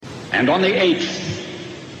And on the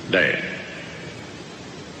 8th day,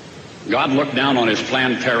 God looked down on his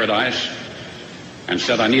planned paradise and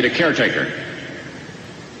said, I need a caretaker.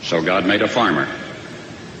 So God made a farmer.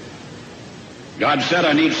 God said,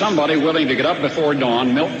 I need somebody willing to get up before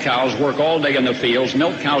dawn, milk cows, work all day in the fields,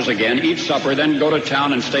 milk cows again, eat supper, then go to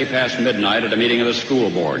town and stay past midnight at a meeting of the school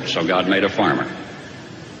board. So God made a farmer.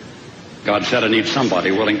 God said, I need somebody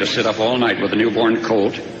willing to sit up all night with a newborn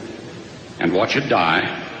colt and watch it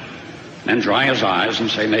die, then dry his eyes and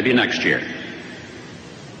say, maybe next year.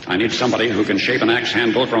 I need somebody who can shape an axe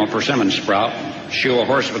handle from a persimmon sprout, shoe a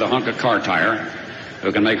horse with a hunk of car tire,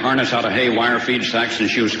 who can make harness out of hay, wire, feed sacks, and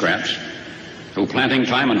shoe scraps, who planting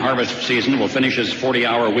time and harvest season will finish his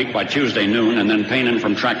 40-hour week by Tuesday noon, and then pain in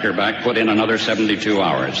from tractor back, put in another 72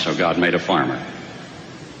 hours. So God made a farmer.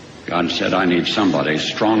 God said, I need somebody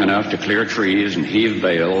strong enough to clear trees and heave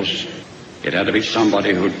bales. It had to be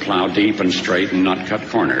somebody who'd plow deep and straight and not cut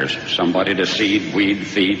corners. Somebody to seed, weed,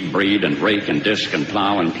 feed, breed, and rake and disc and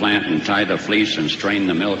plow and plant and tie the fleece and strain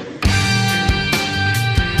the milk.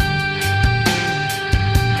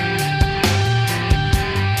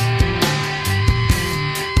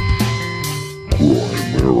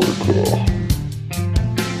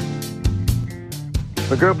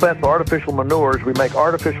 The group plants are artificial manures. We make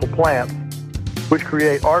artificial plants, which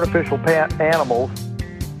create artificial animals,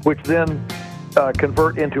 which then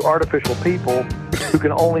convert into artificial people who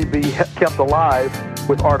can only be kept alive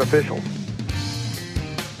with artificials.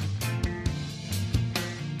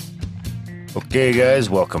 Okay, guys,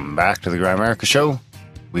 welcome back to the Grimerica show.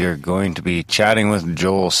 We are going to be chatting with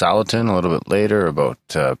Joel Salatin a little bit later about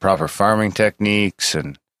proper farming techniques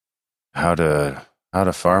and how to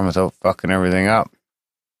farm without fucking everything up.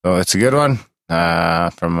 So it's a good one,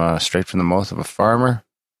 from straight from the mouth of a farmer.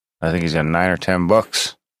 I think he's got 9 or 10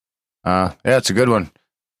 books. Yeah, it's a good one.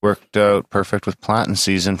 Worked out perfect with planting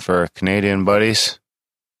season for our Canadian buddies.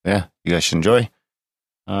 Yeah, you guys should enjoy.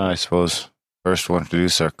 I suppose first we'll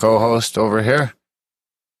introduce our co-host over here,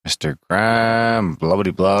 Mr. Graham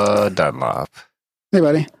Blubbity-Blah Dunlop. Hey,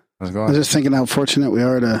 buddy. How's it going? I was just thinking how fortunate we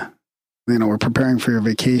are to, we're preparing for your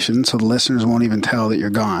vacation, so the listeners won't even tell that you're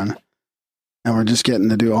gone. And we're just getting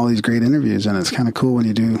to do all these great interviews, and it's kind of cool when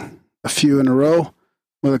you do a few in a row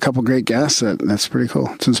with a couple great guests. That's pretty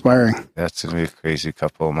cool. It's inspiring. That's going to be a crazy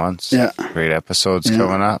couple of months. Yeah. Great episodes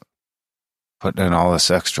coming up. Putting in all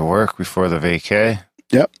this extra work before the vacay.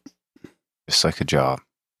 Yep. Just like a job.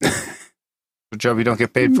 A job you don't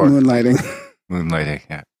get paid for. Moonlighting,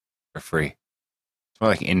 yeah. For free. It's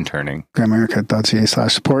more like interning.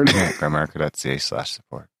 Grimerica.ca/support. Yeah,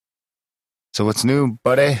 Grimerica.ca/support. So what's new,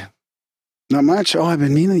 buddy? Not much. Oh, I've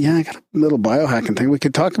been meaning, I got a little biohacking thing. We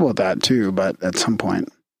could talk about that too, but at some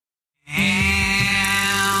point.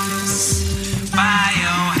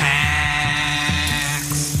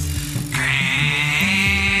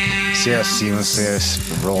 See how seamlessly I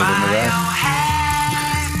rolled into that?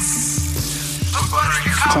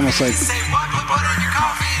 It's almost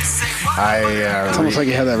like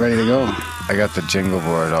you had that ready to go. I got the jingle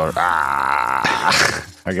board all.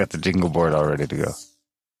 I got the jingle board all ready to go.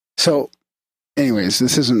 So, anyways,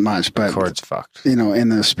 this isn't much, but chord's fucked. In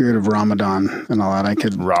the spirit of Ramadan and all that, I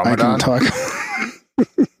can talk.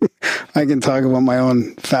 I can talk about my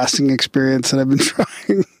own fasting experience that I've been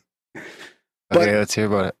trying. Okay, let's hear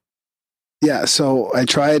about it. Yeah, so I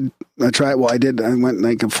went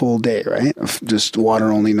like a full day, right? Of just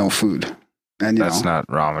water only, no food. And that's not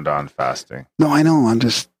Ramadan fasting. No, I know. I'm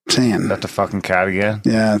just saying. Is that the fucking cat again?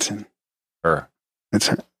 Yeah, it's her. It's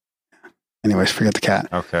her. Anyways, forget the cat.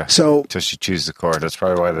 Okay. So till she chooses the cord. That's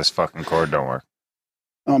probably why this fucking cord don't work.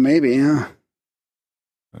 Oh, maybe, yeah.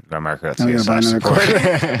 Grimerica, that's I'm gonna buy another cord.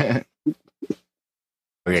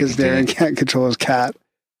 Because Darren can't control his cat.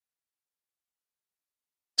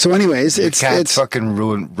 So anyways, it's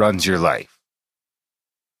fucking runs your life.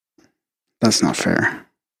 That's not fair.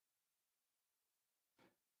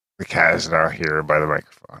 The cat is now here by the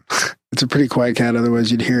microphone. It's a pretty quiet cat,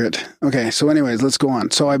 otherwise you'd hear it. Okay, so anyways, let's go on.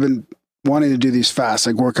 So I've been wanting to do these fasts,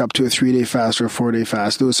 like work up to a 3-day fast or a 4-day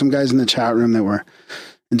fast. There was some guys in the chat room that were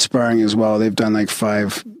inspiring as well. They've done like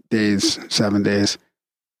 5 days, 7 days.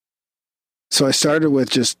 So I started with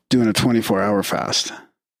just doing a 24-hour fast.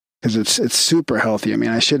 Because it's super healthy. I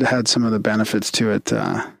mean, I should have had some of the benefits to it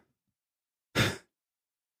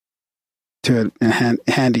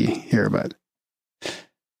handy here, but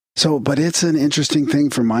it's an interesting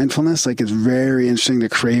thing for mindfulness. Like, it's very interesting, the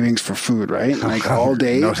cravings for food, right? Like all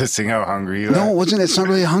day. Noticing how hungry you are. No, it's not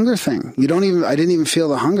really a hunger thing. I didn't even feel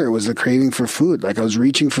the hunger. It was the craving for food. Like, I was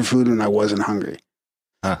reaching for food when I wasn't hungry.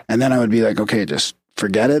 Huh. And then I would be like, okay, just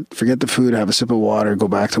forget it. Forget the food. Have a sip of water. Go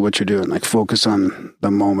back to what you're doing. Like focus on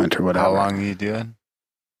the moment or whatever. How long are you doing?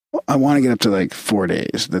 I want to get up to like 4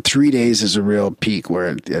 days. The 3 days is a real peak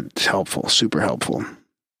where it's helpful, super helpful.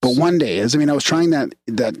 But 1 day is, I was trying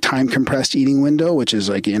that time compressed eating window, which is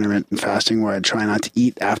like intermittent fasting, where I try not to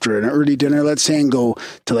eat after an early dinner, let's say, and go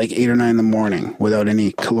to like 8 or 9 in the morning without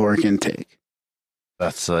any caloric intake.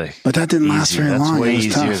 That's like, but that didn't last very long. That's way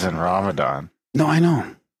easier tough. than Ramadan. No, I know.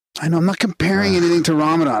 I'm not comparing anything to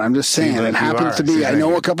Ramadan. I'm just saying it happens to be. I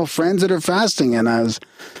know a couple friends that are fasting, and I was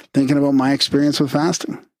thinking about my experience with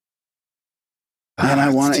fasting. And I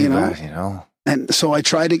want to, you know. And so I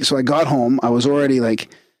tried it. So I got home. I was already like,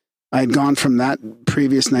 I had gone from that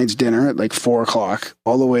previous night's dinner at like 4:00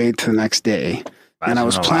 all the way to the next day. And I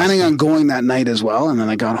was planning on going that night as well. And then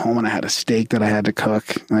I got home and I had a steak that I had to cook.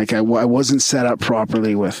 Like I wasn't set up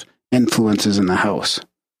properly with influences in the house.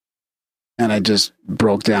 And I just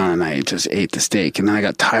broke down and I just ate the steak. And then I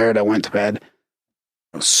got tired. I went to bed.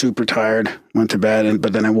 I was super tired. Went to bed.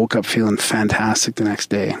 But then I woke up feeling fantastic the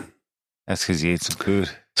next day. That's because you ate some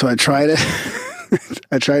food. So I tried it.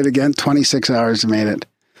 I tried it again. 26 hours made it.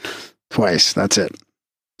 Twice. That's it.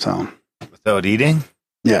 So. Without eating?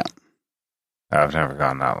 Yeah. I've never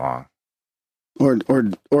gone that long.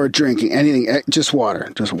 Or drinking anything. Just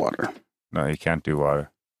water. Just water. No, you can't do water.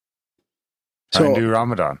 Try and do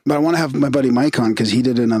Ramadan. But I want to have my buddy Mike on because he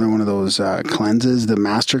did another one of those cleanses, the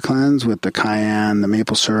master cleanse with the cayenne, the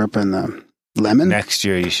maple syrup, and the lemon. Next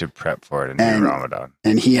year you should prep for it and do Ramadan.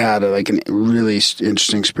 And he had a really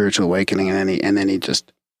interesting spiritual awakening, and then he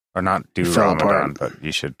just or not do Ramadan, but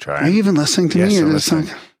you should try. Are you even listening to me?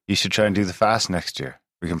 You should try and do the fast next year.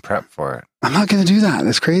 We can prep for it. I'm not going to do that.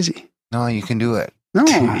 That's crazy. No, you can do it. No,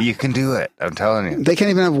 you can do it. I'm telling you. They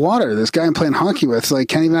can't even have water. This guy I'm playing hockey with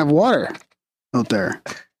can't even have water out there.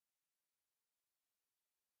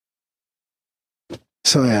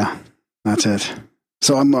 So yeah, that's it.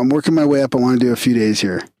 So I'm working my way up. I want to do a few days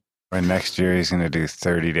here. By next year, he's going to do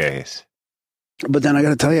 30 days. But then I got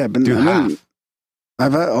to tell you,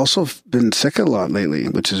 I've also been sick a lot lately,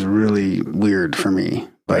 which is really weird for me.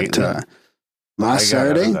 But last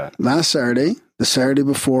Saturday, the Saturday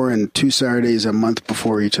before, and 2 Saturdays a month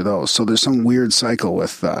before each of those. So there's some weird cycle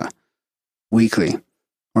with weekly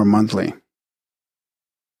or monthly.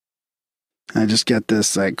 I just get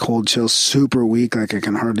this like cold chill, super weak, like I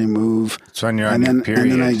can hardly move. It's when you're on your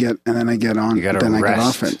period. And then I get on. You gotta then rest. I get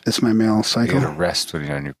off it. It's my male cycle. You gotta rest when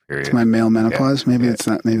you're on your period. It's my male menopause. Maybe it's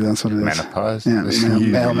not. Maybe that's what it is. Menopause. Yeah,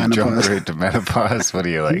 male menopause. Jump right to menopause. What are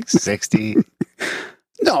you like, 60?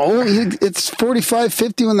 No, it's 45,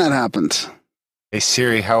 50 when that happens. Hey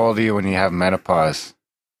Siri, how old are you when you have menopause?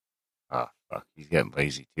 Oh fuck, he's getting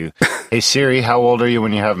lazy too. Hey Siri, how old are you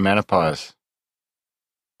when you have menopause?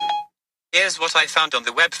 Here's what I found on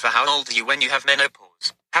the web for how old are you when you have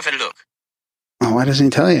menopause. Have a look. Oh, why doesn't he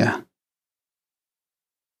tell you?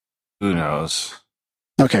 Who knows?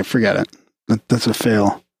 Okay, forget it. That's a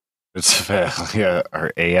fail. It's a fail. Yeah,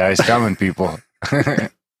 our AI's coming, people.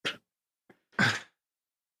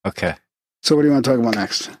 Okay. So what do you want to talk about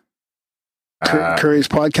next? Curry's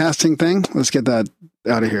podcasting thing? Let's get that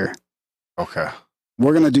out of here. Okay.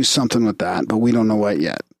 We're going to do something with that, but we don't know what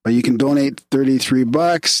yet. But you can donate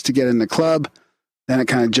 $33 to get in the club. Then it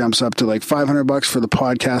kind of jumps up to like $500 for the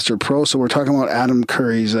Podcaster Pro. So we're talking about Adam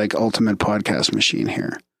Curry's like ultimate podcast machine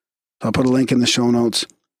here. So I'll put a link in the show notes.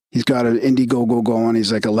 He's got an Indiegogo going.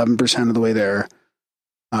 He's like 11% of the way there.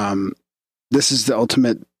 This is the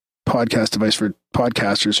ultimate podcast device for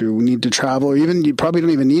podcasters who need to travel, or even you probably don't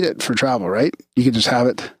even need it for travel, right? You could just have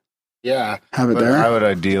it. Yeah. Have it there. I would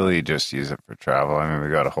ideally just use it for travel. I mean, we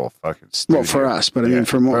got a whole fucking studio. Well, for us, but I mean,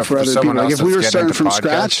 for other people. Like if we were starting from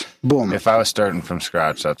scratch, boom. If I was starting from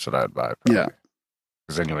scratch, that's what I'd buy. Probably. Yeah.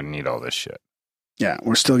 Because then you wouldn't need all this shit. Yeah.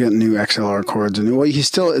 We're still getting new XLR cords. And it's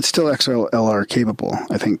still XLR capable,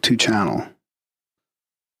 I think, 2-channel.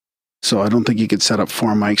 So I don't think you could set up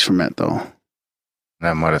 4 mics from it, though.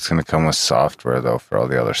 And then it's going to come with software, though, for all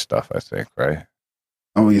the other stuff, I think, right?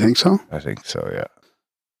 Oh, you think so? I think so, yeah.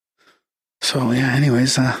 So, yeah,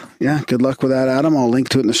 anyways, good luck with that, Adam. I'll link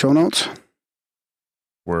to it in the show notes.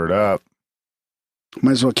 Word up.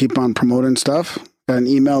 Might as well keep on promoting stuff. Got an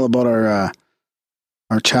email about our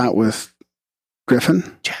chat with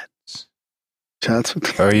Griffin. Chats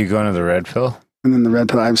with. Are you going to the Red Pill? And then the Red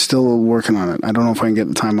Pill. I'm still working on it. I don't know if I can get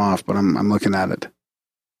the time off, but I'm looking at it.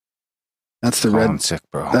 That's the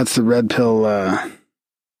That's the Red Pill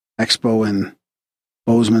Expo in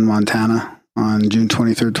Bozeman, Montana, on June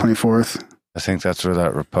 23rd, 24th. I think that's where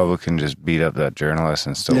that Republican just beat up that journalist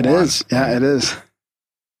and still won. It is. Yeah, it is.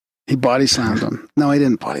 He body slammed him. No, he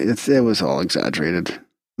didn't body. It was all exaggerated.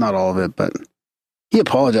 Not all of it, but He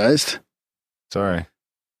apologized, Sorry.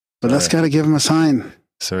 but that's got to give him a sign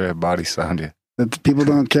Sorry, I body slammed you. that the people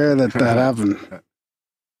don't care that happened.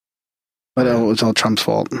 But it was all Trump's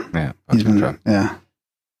fault. Yeah. He's been, Trump. yeah.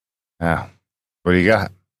 Yeah. What do you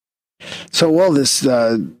got? So, well, this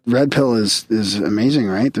red pill is amazing,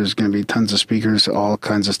 right? There's going to be tons of speakers, all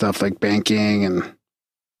kinds of stuff like banking and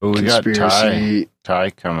Well, we got conspiracy.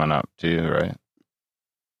 Ty coming up too, right?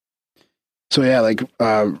 So, yeah, like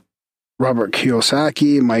Robert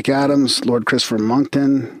Kiyosaki, Mike Adams, Lord Christopher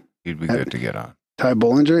Monkton, He'd be good to get on. Ty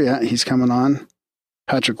Bollinger, yeah, he's coming on.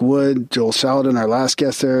 Patrick Wood, Joel Salatin, our last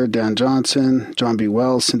guest there, Dan Johnson, John B.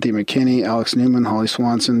 Wells, Cynthia McKinney, Alex Newman, Holly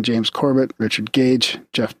Swanson, James Corbett, Richard Gage,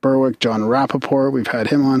 Jeff Berwick, John Rappaport. We've had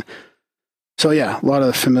him on. So, yeah, a lot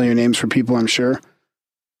of familiar names for people, I'm sure.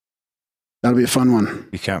 That'll be a fun one.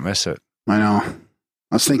 You can't miss it. I know.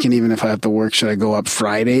 I was thinking even if I have to work, should I go up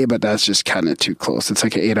Friday? But that's just cutting it too close. It's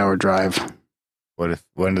like an 8-hour drive.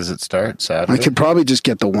 When does it start? Saturday? I could probably just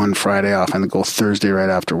get the one Friday off and go Thursday right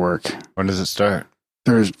after work. When does it start?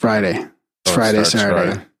 Friday. It's Friday,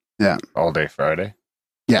 Saturday. Friday? Yeah. All day Friday?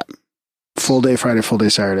 Yeah. Full day Friday, full day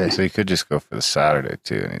Saturday. So you could just go for the Saturday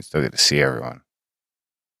too, and you still get to see everyone.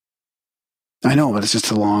 I know, but it's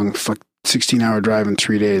just a long 16-hour drive in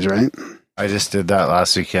 3 days, right? I just did that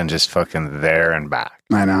last weekend, just fucking there and back.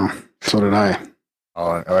 I know. So did I.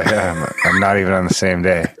 Oh yeah, I'm not even on the same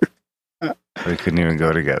day. We couldn't even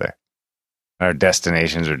go together. Our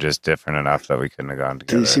destinations are just different enough that we couldn't have gone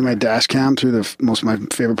together. Did you see my dash cam through my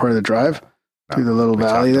favorite part of the drive? No, through the little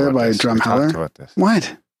valley there by Drumheller? We talked about this.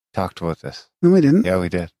 What? Talked about this. No, we didn't. Yeah, we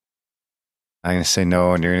did. I'm going to say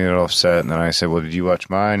no, and you're going to get all upset. And then I said, well, did you watch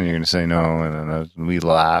mine? And you're going to say no. And then we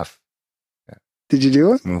laugh. Yeah. Did you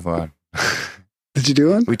do it? Move on. Did you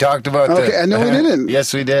do it? We talked about this. Okay, I know we didn't.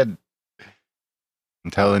 Yes, we did.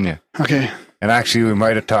 I'm telling you. Okay. And actually, we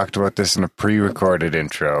might have talked about this in a pre-recorded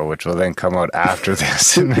intro, which will then come out after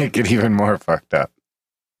this and make it even more fucked up.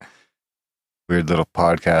 Weird little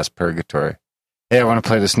podcast purgatory. Hey, I want to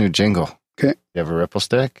play this new jingle. Okay. You have a ripple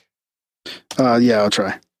stick? Yeah, I'll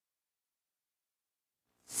try.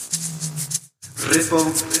 Ripple,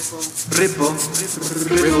 ripple,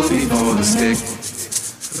 ripple before the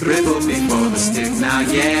stick. Ripple before the stick. Now,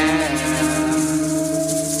 yeah.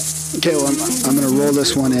 Okay, well, I'm going to roll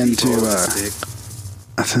this one into,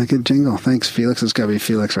 that's a good jingle. Thanks, Felix. It's got to be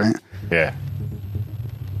Felix, right? Yeah.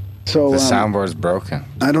 So the soundboard's broken.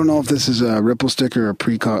 I don't know if this is a ripple stick or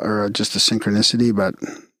or just a synchronicity, but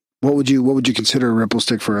what would you consider a ripple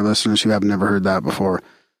stick for our listeners who have never heard that before?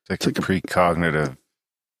 It's like a precognitive.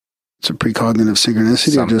 It's a precognitive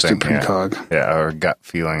synchronicity or just a precog? Yeah, or a gut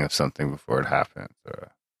feeling of something before it happens.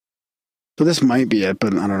 So this might be it,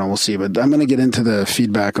 but I don't know. We'll see. But I'm going to get into the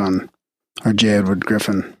feedback on our J. Edward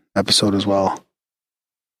Griffin episode as well.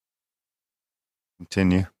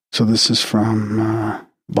 Continue. So this is from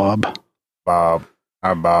Bob. Bob.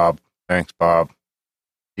 Hi, Bob. Thanks, Bob.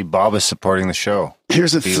 See, Bob is supporting the show.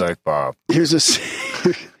 Be like Bob. Here's a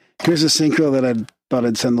synchro that I thought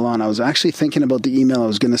I'd send along. I was actually thinking about the email I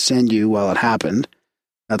was going to send you while it happened.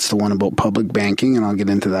 That's the one about public banking, and I'll get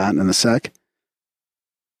into that in a sec.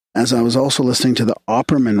 As I was also listening to the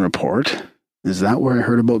Opperman report. Is that where I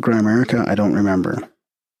heard about Grimerica? I don't remember.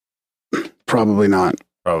 Probably not.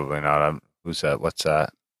 Probably not. Who's that? What's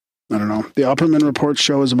that? I don't know. The Opperman report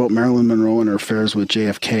show is about Marilyn Monroe and her affairs with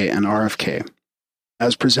JFK and RFK.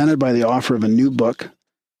 As presented by the author of a new book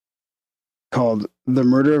called The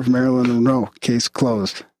Murder of Marilyn Monroe, Case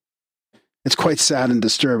Closed. It's quite sad and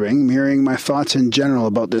disturbing, mirroring my thoughts in general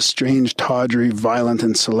about this strange, tawdry, violent,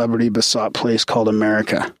 and celebrity-besought place called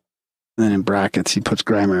America. And then in brackets, he puts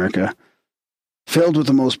Grimerica. Filled with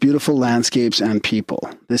the most beautiful landscapes and people.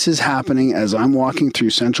 This is happening as I'm walking through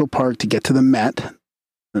Central Park to get to the Met,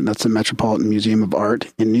 and that's the Metropolitan Museum of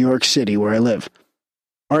Art, in New York City, where I live.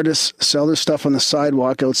 Artists sell their stuff on the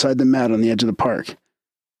sidewalk outside the Met on the edge of the park.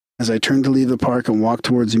 As I turn to leave the park and walk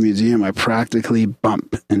towards the museum, I practically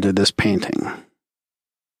bump into this painting.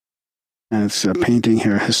 And it's a painting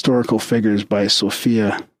here, Historical Figures by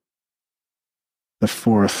Sophia the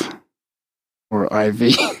Fourth, or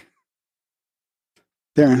Ivy.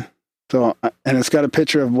 Darren. So, and it's got a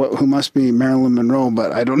picture of who must be Marilyn Monroe,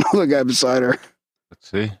 but I don't know the guy beside her. Let's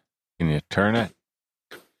see. Can you turn it?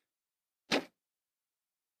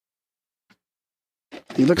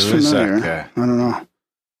 He looks familiar. I don't know.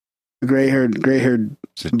 A gray-haired,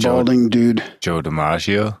 balding dude. Joe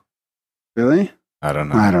DiMaggio? Really? I don't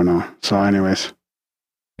know. I don't know. So, anyways.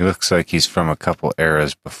 He looks like he's from a couple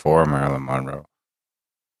eras before Marilyn Monroe.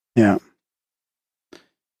 Yeah.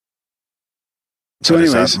 So,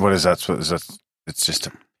 anyways. What is that? It's just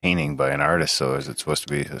a painting by an artist, so is it supposed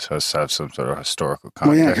to be, it has to have some sort of historical context?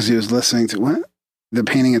 Well, yeah, because he was listening to what? The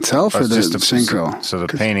painting itself, or the synchro? So the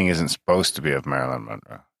painting isn't supposed to be of Marilyn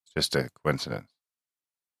Monroe. It's just a coincidence.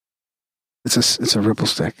 It's a ripple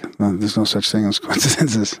stick. No, there's no such thing as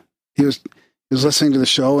coincidences. He was listening to the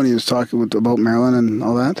show and he was talking about Marilyn and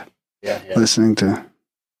all that. Yeah. Listening to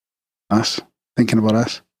us, thinking about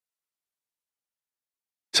us.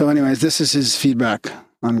 So anyways, this is his feedback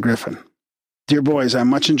on Griffin. Dear boys, I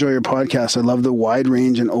much enjoy your podcast. I love the wide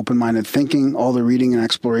range and open-minded thinking, all the reading and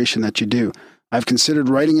exploration that you do. I've considered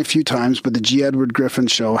writing a few times, but the G. Edward Griffin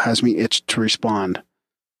show has me itched to respond.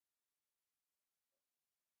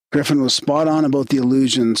 Griffin was spot on about the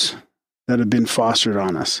illusions that have been fostered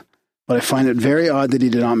on us, but I find it very odd that he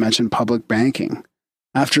did not mention public banking.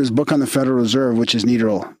 After his book on the Federal Reserve, which is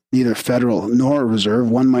neither federal nor reserve,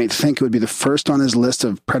 one might think it would be the first on his list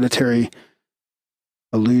of predatory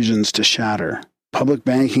illusions to shatter. Public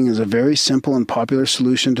banking is a very simple and popular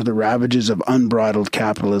solution to the ravages of unbridled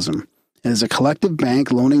capitalism. It is a collective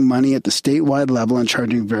bank loaning money at the statewide level and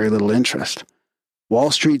charging very little interest.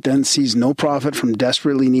 Wall Street then sees no profit from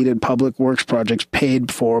desperately needed public works projects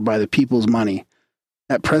paid for by the people's money.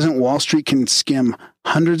 At present, Wall Street can skim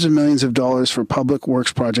hundreds of millions of dollars for public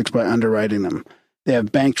works projects by underwriting them. They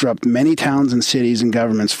have bankrupted many towns and cities and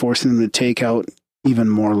governments, forcing them to take out even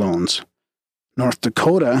more loans. North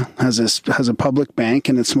Dakota has a public bank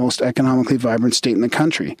in its most economically vibrant state in the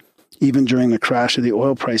country, even during the crash of the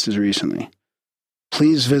oil prices recently.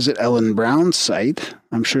 Please visit Ellen Brown's site.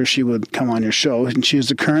 I'm sure she would come on your show, and she is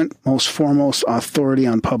the current most foremost authority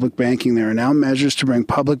on public banking. There are now measures to bring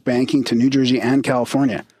public banking to New Jersey and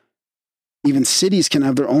California. Even cities can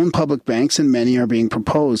have their own public banks, and many are being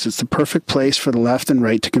proposed. It's the perfect place for the left and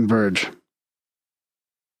right to converge.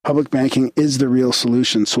 Public banking is the real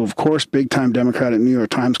solution, so of course big-time Democratic New York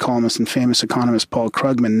Times columnist and famous economist Paul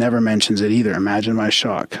Krugman never mentions it either. Imagine my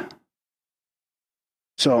shock.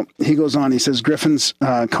 So he goes on, he says, Griffin's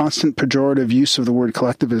constant pejorative use of the word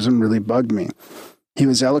collectivism really bugged me. He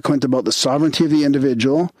was eloquent about the sovereignty of the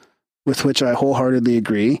individual, with which I wholeheartedly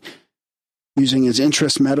agree, using his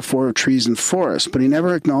interest metaphor of trees and forests, but he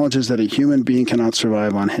never acknowledges that a human being cannot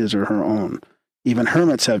survive on his or her own. Even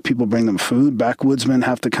hermits have people bring them food. Backwoodsmen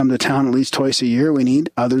have to come to town at least twice a year. We need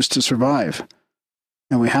others to survive.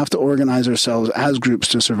 And we have to organize ourselves as groups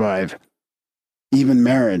to survive. Even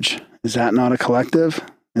marriage. Is that not a collective?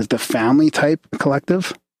 Is the family type a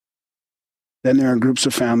collective? Then there are groups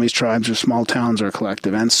of families, tribes, or small towns are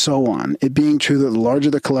collective, and so on. It being true that the larger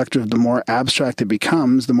the collective, the more abstract it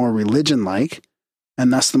becomes, the more religion-like,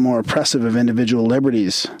 and thus the more oppressive of individual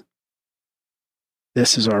liberties.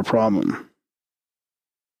 This is our problem.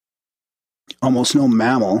 Almost no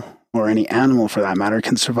mammal, or any animal for that matter,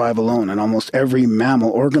 can survive alone, and almost every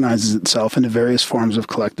mammal organizes itself into various forms of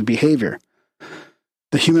collective behavior.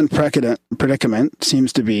 The human predicament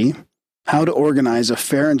seems to be how to organize a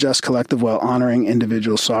fair and just collective while honoring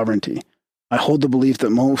individual sovereignty. I hold the belief that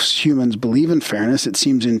most humans believe in fairness. It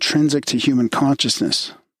seems intrinsic to human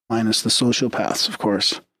consciousness, minus the sociopaths, of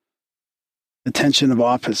course. The tension of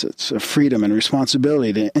opposites, of freedom and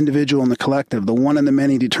responsibility, the individual and the collective, the one and the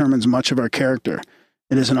many determines much of our character.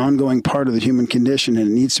 It is an ongoing part of the human condition, and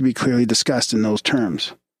it needs to be clearly discussed in those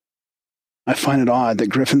terms. I find it odd that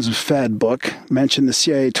Griffin's Fed book mentioned the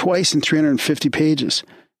CIA twice in 350 pages,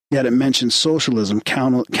 yet it mentions socialism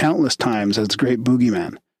countless times as the great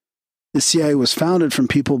boogeyman. The CIA was founded from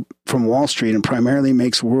people from Wall Street and primarily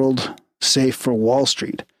makes world safe for Wall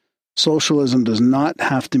Street. Socialism does not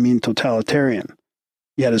have to mean totalitarian,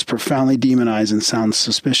 yet is profoundly demonized and sounds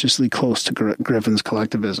suspiciously close to Griffin's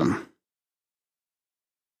collectivism.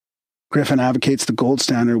 Griffin advocates the gold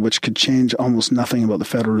standard, which could change almost nothing about the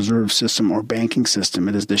Federal Reserve System or banking system.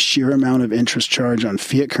 It is the sheer amount of interest charged on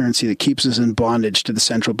fiat currency that keeps us in bondage to the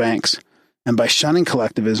central banks. And by shunning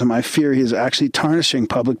collectivism, I fear he is actually tarnishing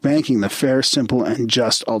public banking, the fair, simple, and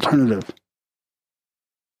just alternative.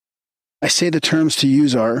 I say the terms to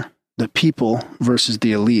use are the people versus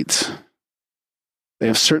the elites. They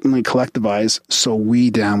have certainly collectivized, so we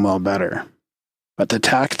damn well better. But the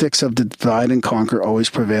tactics of the divide and conquer always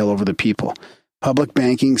prevail over the people. Public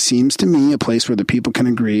banking seems to me a place where the people can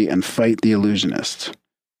agree and fight the illusionists.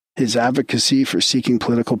 His advocacy for seeking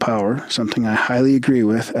political power, something I highly agree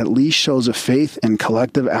with, at least shows a faith in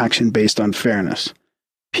collective action based on fairness.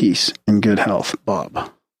 Peace and good health,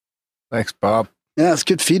 Bob. Thanks, Bob. Yeah, it's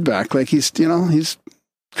good feedback. Like he's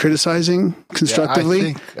criticizing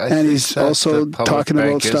constructively, and he's also talking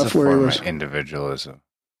about stuff where he was individualism.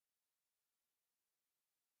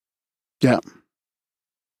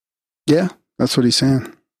 Yeah, that's what he's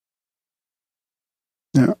saying.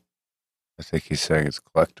 Yeah. I think he's saying it's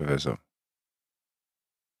collectivism.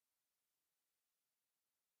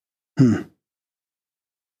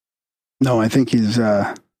 No, I think he's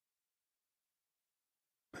like,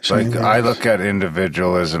 I look at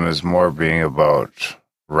individualism as more being about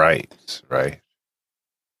rights, right?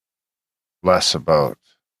 Less about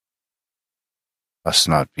us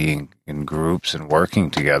not being in groups and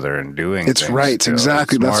working together and doing it's things. rights,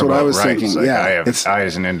 exactly. That's what I was thinking. Like, yeah, I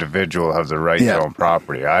as an individual have the right to own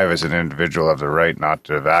property. I as an individual have the right not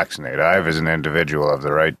to vaccinate. I as an individual have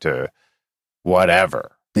the right to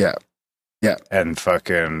whatever. Yeah. Yeah. And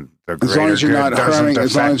fucking the greater as long as you're good not harming,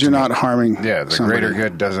 as long as you're not harming. Yeah, the somebody. greater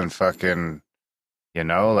good doesn't fucking, you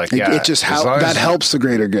know, like, it just that helps the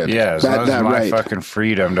greater good. Yeah, as long as my right. fucking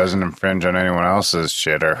freedom doesn't infringe on anyone else's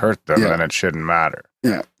shit or hurt them, then it shouldn't matter.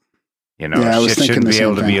 Yeah. You know, shit shouldn't be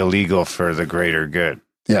able to be illegal for the greater good.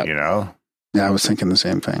 Yeah. You know? Yeah, I was thinking the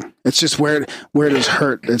same thing. It's just where does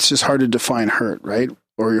hurt? It's just hard to define hurt, right?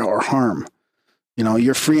 Or harm. You know,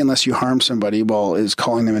 you're free unless you harm somebody. Well, is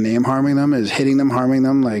calling them a name harming them? Is hitting them harming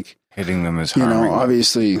them? Like hitting them is harming them.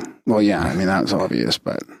 Obviously. Well, yeah. I mean, that's obvious.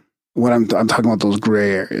 But what I'm talking about those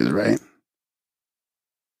gray areas, right?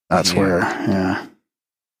 That's where,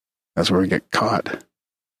 that's where we get caught.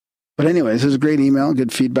 But anyways, this is a great email,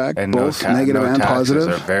 good feedback, and both negative and positive.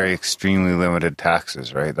 Are very extremely limited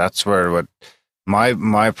taxes, right? That's where what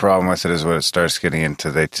my problem with it is when it starts getting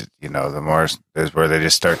into the more is where they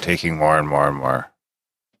just start taking more and more and more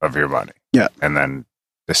of your money. Yeah. And then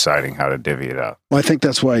deciding how to divvy it up. Well, I think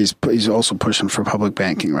that's why he's also pushing for public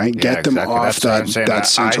banking, right? Get them off that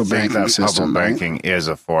central banking system. Public banking is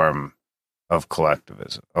a form of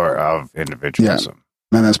collectivism or of individualism.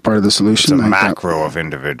 Yeah. And that's part of the solution. It's a macro of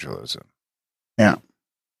individualism. Yeah.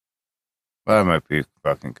 Well, that might be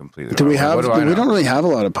fucking completely do wrong. We don't really have a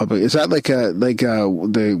lot of public. Is that like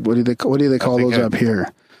what do they call those up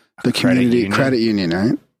here? The community credit union,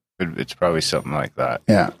 right? It's probably something like that.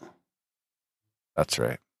 Yeah. That's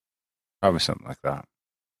right. Probably something like that.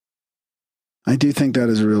 I do think that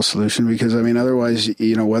is a real solution because, I mean, otherwise,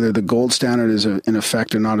 whether the gold standard is in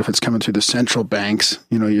effect or not, if it's coming through the central banks,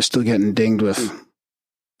 you're still getting dinged with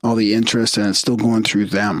all the interest and it's still going through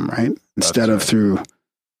them, right? Instead of through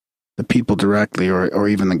the people directly or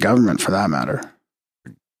even the government for that matter.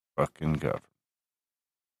 Fucking government.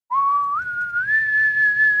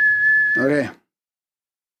 Okay.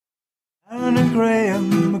 Alan and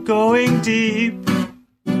Graham are going deep.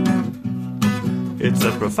 It's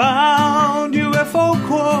a profound UFO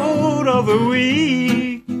quote of the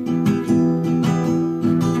week.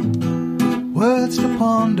 Words to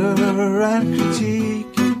ponder and critique.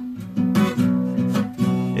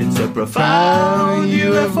 It's a profound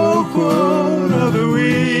UFO quote of the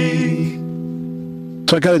week.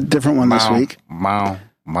 So I got a different one this week.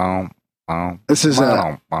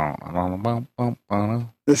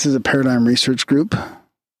 This is a Paradigm Research Group.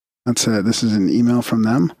 This is an email from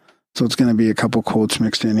them. So it's going to be a couple quotes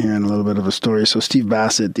mixed in here and a little bit of a story. So Steve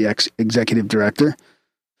Bassett, the executive director,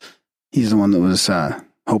 he's the one that was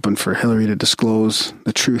hoping for Hillary to disclose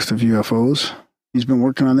the truth of UFOs. He's been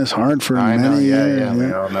working on this hard for many years. Yeah,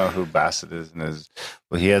 we all know who Bassett is.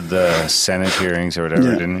 He had the Senate hearings or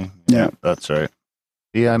whatever, didn't he? Yeah, that's right.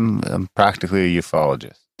 Yeah, I'm practically a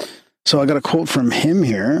ufologist. So I got a quote from him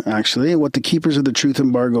here, actually. What the keepers of the truth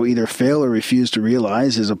embargo either fail or refuse to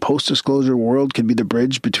realize is a post-disclosure world could be the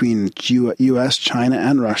bridge between U.S., China,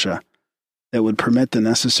 and Russia that would permit the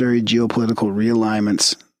necessary geopolitical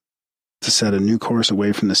realignments to set a new course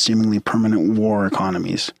away from the seemingly permanent war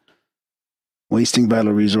economies, wasting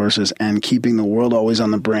vital resources, and keeping the world always on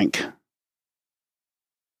the brink.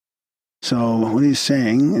 So what he's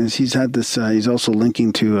saying is he's had this, he's also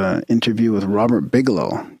linking to an interview with Robert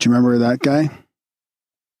Bigelow. Do you remember that guy?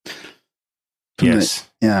 Yes.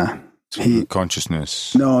 Yeah.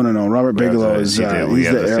 Consciousness. No. Robert Bigelow is, he's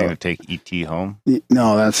the thing to take E.T. home?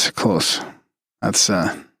 No, that's close. That's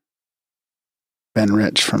Ben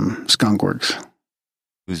Rich from Skunkworks.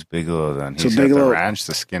 Who's Bigelow then? He's got the ranch,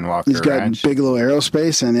 the Skinwalker Ranch. He's got Ranch. Bigelow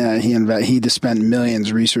Aerospace, and he just spent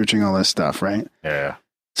millions researching all this stuff, right? Yeah.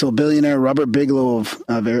 So billionaire Robert Bigelow of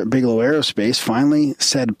Bigelow Aerospace finally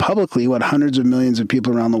said publicly what hundreds of millions of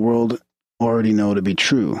people around the world already know to be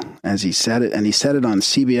true, as he said it, and he said it on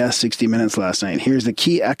CBS 60 Minutes last night. Here's the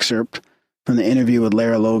key excerpt from the interview with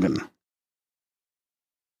Lara Logan.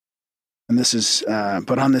 And this is,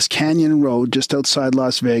 but on this canyon road just outside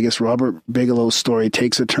Las Vegas, Robert Bigelow's story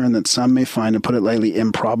takes a turn that some may find, to put it lightly,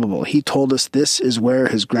 improbable. He told us this is where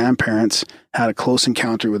his grandparents had a close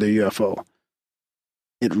encounter with a UFO.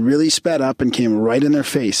 It really sped up and came right in their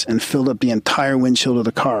face and filled up the entire windshield of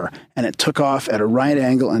the car, and it took off at a right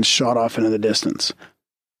angle and shot off into the distance.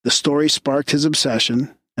 The story sparked his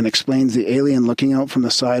obsession and explains the alien looking out from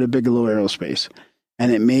the side of Bigelow Aerospace.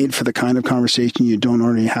 And it made for the kind of conversation you don't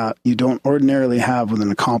ordinarily have with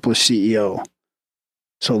an accomplished CEO.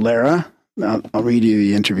 So Lara, I'll read you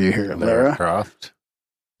the interview here. Lara Croft.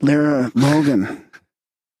 Lara Logan.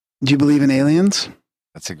 Do you believe in aliens?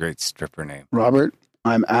 That's a great stripper name. Robert,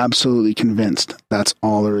 I'm absolutely convinced that's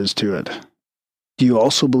all there is to it. Do you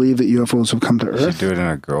also believe that UFOs have come to You Earth? should do it in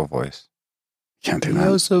a girl voice. Can't do that. I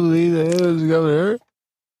also believe that aliens have come to Earth.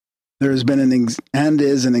 There has been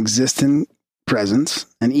is an existing presence,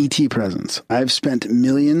 an ET presence. I've spent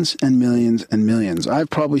millions and millions and millions. I've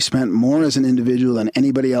probably spent more as an individual than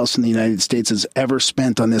anybody else in the United States has ever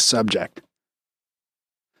spent on this subject.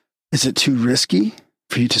 Is it too risky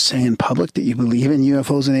for you to say in public that you believe in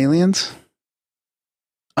UFOs and aliens?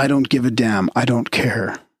 I don't give a damn. I don't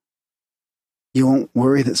care. You won't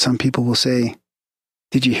worry that some people will say,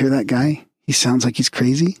 did you hear that guy? He sounds like he's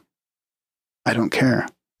crazy. I don't care.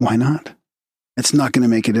 Why not? It's not going to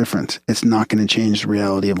make a difference. It's not going to change the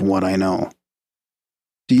reality of what I know.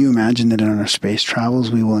 Do you imagine that in our space travels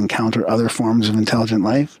we will encounter other forms of intelligent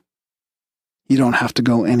life? You don't have to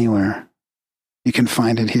go anywhere. You can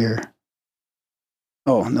find it here.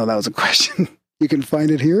 Oh, no, that was a question. You can find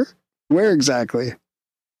it here? Where exactly?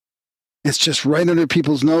 It's just right under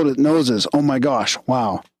people's noses. Oh my gosh,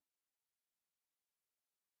 wow.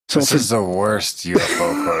 So this is the worst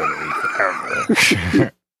UFO quote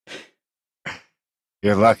ever.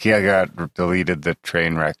 You're lucky I got deleted the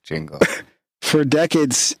train wreck jingle. For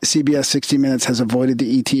decades, CBS 60 Minutes has avoided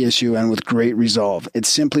the ET issue and with great resolve. It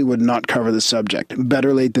simply would not cover the subject.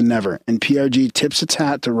 Better late than never. And PRG tips its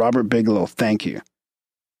hat to Robert Bigelow. Thank you.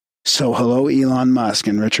 So hello, Elon Musk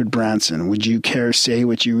and Richard Branson. Would you care say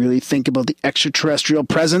what you really think about the extraterrestrial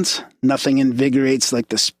presence? Nothing invigorates like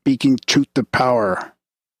the speaking truth to power.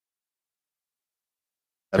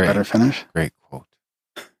 That better finish? Great quote.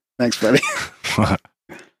 Thanks, buddy.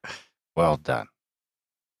 Well done.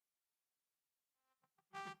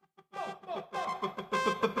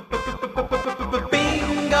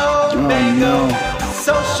 Bingo, bingo,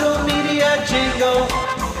 social media jingle.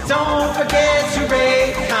 Don't forget to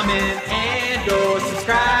rate, comment, and or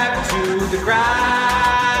subscribe to the Grimerica.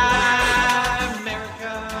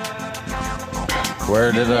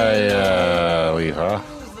 Where did I leave off?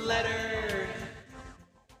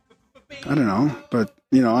 I don't know, but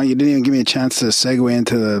you didn't even give me a chance to segue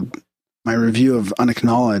into my review of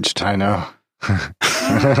Unacknowledged. I know.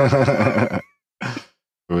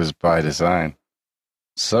 It was by design.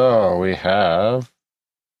 So we have...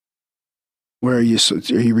 Where are you?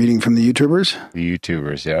 Are you reading from the YouTubers? The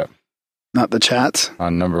YouTubers, yeah. Not the chats?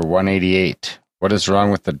 On number 188. What is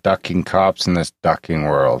wrong with the ducking cops in this ducking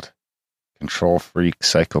world? Control freak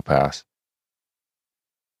psychopaths.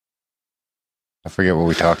 I forget what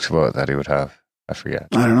we talked about that he would have. I forget.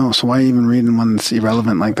 I don't know. So why are you even reading one that's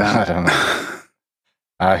irrelevant like that? I don't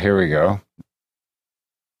know. Here we go.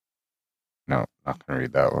 No, not going to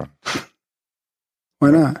read that one. Why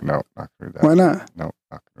not? No, not going to read that Why one. not? No,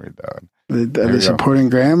 not going to read that one. Are they supporting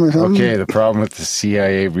Graham or something? Okay, the problem with the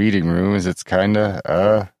CIA reading room is it's kind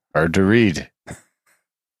of hard to read.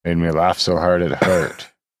 Made me laugh so hard it hurt.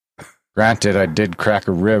 Granted, I did crack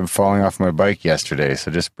a rib falling off my bike yesterday, so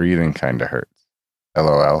just breathing kind of hurts.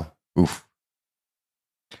 LOL. Oof.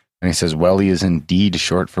 And he says, Welly is indeed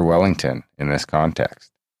short for Wellington in this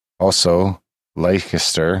context. Also,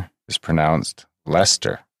 Leicester is pronounced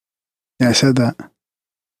Leicester. Yeah, I said that.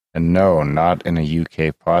 And no, not in a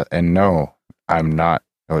UK pot. And no, I'm not.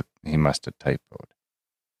 Oh, he must have typoed.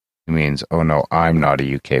 He means, oh no, I'm not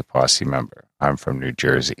a UK posse member. I'm from New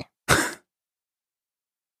Jersey.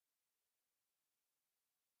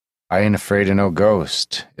 I ain't afraid of no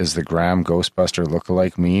ghost. Is the Graham Ghostbuster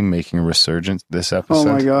lookalike meme making a resurgence this episode?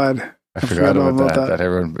 Oh my God. I forgot about that. That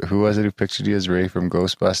everyone, who was it who pictured you as Ray from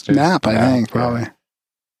Ghostbusters? Nap, I think, probably.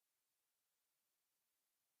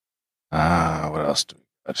 What else do we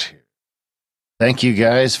got here? Thank you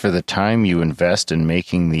guys for the time you invest in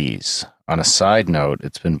making these. On a side note,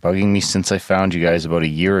 it's been bugging me since I found you guys about a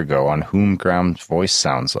year ago on whom Graham's voice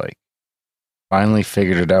sounds like. Finally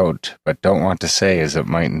figured it out, but don't want to say as it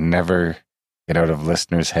might never get out of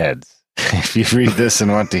listeners' heads. If you read this and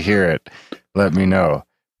want to hear it, let me know.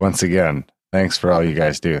 Once again, thanks for all you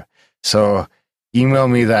guys do. So email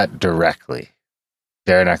me that directly.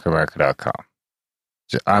 Darren@Grimerica.com.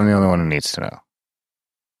 I'm the only one who needs to know.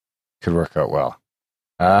 Could work out well.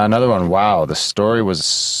 Another one. Wow, the story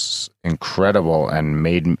was incredible and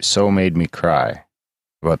made me cry.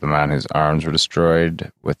 About the man whose arms were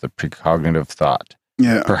destroyed with a precognitive thought.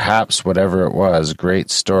 Yeah. Perhaps whatever it was,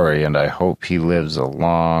 great story, and I hope he lives a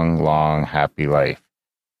long, long, happy life.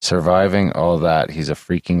 Surviving all that, he's a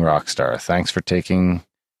freaking rock star. Thanks for taking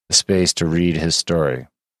the space to read his story.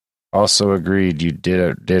 Also agreed you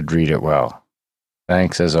did read it well.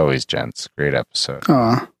 Thanks as always, gents. Great episode.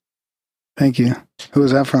 Aw, thank you. Who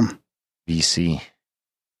was that from? BC.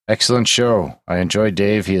 Excellent show. I enjoy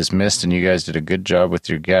Dave. He is missed, and you guys did a good job with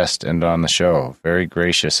your guest and on the show. Very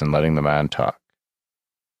gracious in letting the man talk.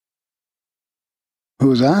 Who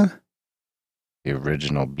was that? The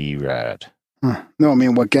original B-Rad. Huh. No, I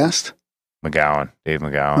mean, what guest? McGowan. Dave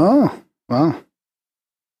McGowan. Oh, wow.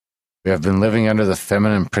 We have been living under the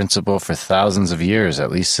feminine principle for thousands of years,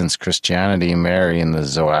 at least since Christianity, Mary, and the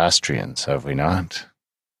Zoroastrians, have we not?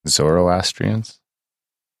 Zoroastrians?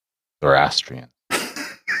 Zoroastrian.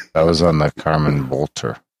 That was on the Carmen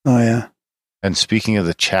Bolter. Oh, yeah. And speaking of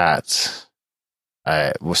the chats,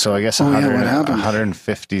 I guess what happened?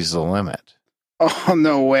 150 is the limit. Oh,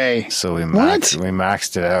 no way. So we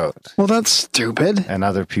maxed it out. Well, that's stupid. And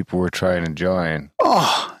other people were trying to join.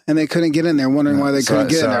 Oh, and they couldn't get in there, wondering why they couldn't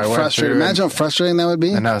get in there. Frustrated. Imagine how frustrating that would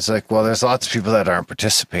be. And I was like, well, there's lots of people that aren't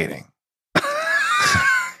participating.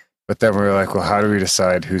 But then we were like, well, how do we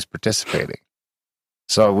decide who's participating?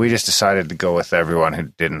 So we just decided to go with everyone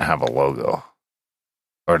who didn't have a logo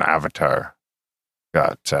or an avatar.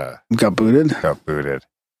 Got booted? Got booted.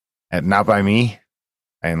 And not by me.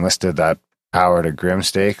 I enlisted that power to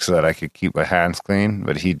Grimstake so that I could keep my hands clean,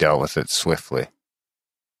 but he dealt with it swiftly.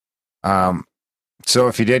 So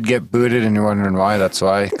if you did get booted and you're wondering why, that's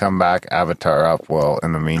why. Come back, avatar up. Well,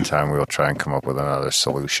 in the meantime, we'll try and come up with another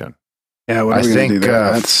solution. Yeah, what are we going to do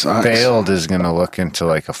there? That sucks. Failed is going to look into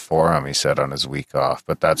like a forum, he said, on his week off,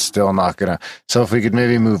 but that's still not going to. So if we could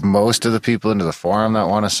maybe move most of the people into the forum that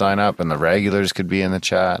want to sign up and the regulars could be in the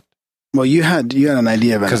chat. Well, you had an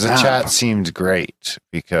idea of it. Because the chat seemed great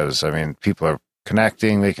because, I mean, people are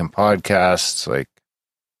connecting, making podcasts. Like,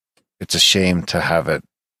 it's a shame to have it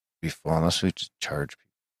be full unless we just charge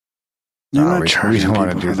people. We don't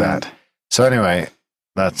want to do that. So anyway,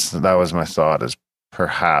 that was my thought is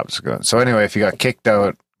perhaps going. So anyway, if you got kicked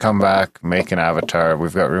out, come back, make an avatar.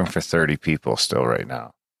 We've got room for 30 people still right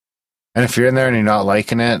now. And if you're in there and you're not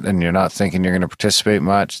liking it and you're not thinking you're going to participate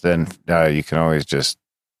much, then you can always just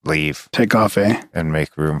leave. Take off, and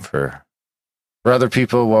make room for other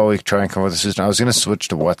people while we try and come up with a system. I was going to switch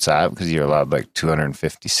to WhatsApp because you're allowed like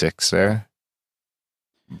 256 there.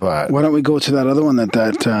 But why don't we go to that other one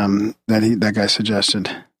that guy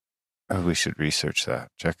suggested? Oh, we should research that.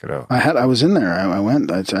 Check it out. I was in there. I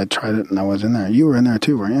went. I tried it and I was in there. You were in there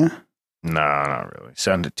too, weren't you? No, not really.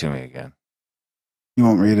 Send it to me again. You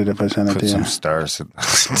won't read it if I send it to you. Put some stars in the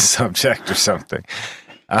subject or something.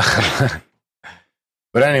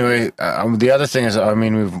 But anyway, the other thing is, I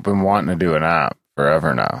mean, we've been wanting to do an app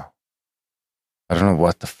forever now. I don't know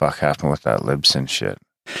what the fuck happened with that Libsyn shit.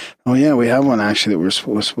 Oh yeah, we have one actually that we're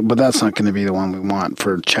supposed to, but that's not going to be the one we want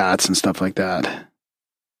for chats and stuff like that.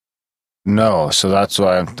 No, so that's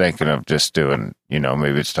why I'm thinking of just doing,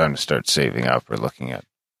 maybe it's time to start saving up or looking at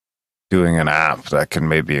doing an app that can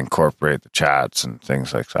maybe incorporate the chats and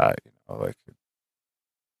things like that, like a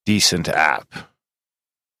decent app.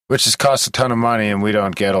 Which has cost a ton of money, and we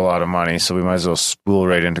don't get a lot of money, so we might as well spool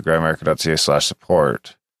right into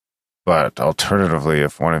grimerica.ca/support. But alternatively,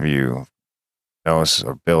 if one of you knows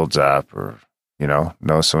or builds app or,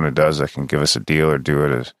 knows someone who does that can give us a deal or do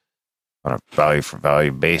it as on a value for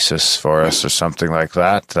value basis for us or something like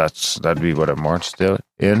that, that'd be what I'm more interested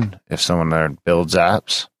in. If someone there builds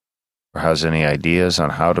apps or has any ideas on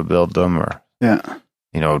how to build them or... Yeah.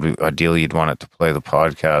 Ideally, you'd want it to play the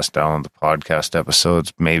podcast, download the podcast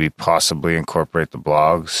episodes, maybe possibly incorporate the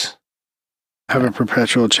blogs. Have a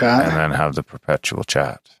perpetual chat. And then have the perpetual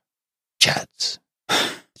chat. Chats.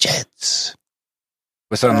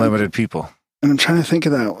 With unlimited people. And I'm trying to think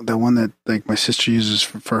of that one that like my sister uses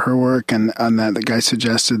for her work and that the guy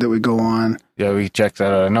suggested that we go on. Yeah, we checked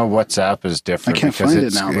that out. I know WhatsApp is different. I can't find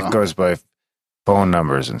it now, it goes by phone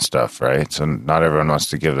numbers and stuff, right? So not everyone wants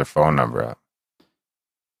to give their phone number out.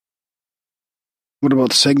 What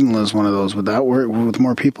about Signal as one of those? Would that work with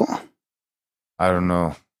more people? I don't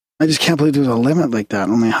know. I just can't believe there's a limit like that.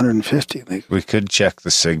 Only 150. We could check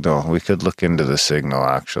the Signal. We could look into the Signal,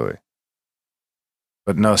 actually.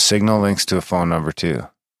 But no, Signal links to a phone number, too.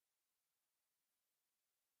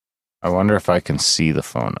 I wonder if I can see the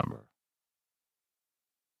phone number.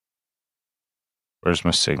 Where's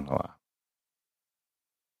my Signal app?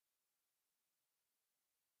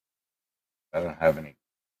 I don't have any.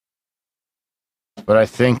 But I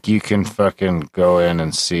think you can fucking go in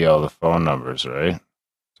and see all the phone numbers, right?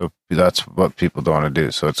 So that's what people don't want to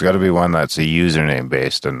do. So it's got to be one that's a username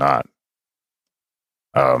based and not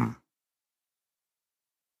a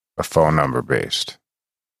phone number based.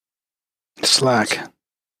 Slack.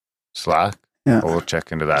 Yeah. We'll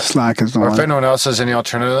check into that. Slack is the or one. if anyone else has any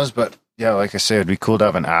alternatives, but yeah, like I say, it'd be cool to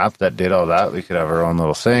have an app that did all that. We could have our own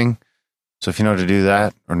little thing. So if you know how to do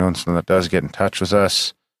that or know someone that does, get in touch with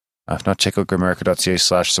us. If not, check out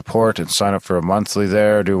grimerica.ca/support and sign up for a monthly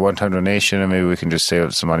there, do a one-time donation, and maybe we can just save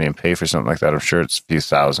up some money and pay for something like that. I'm sure it's a few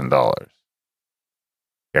 $1,000s.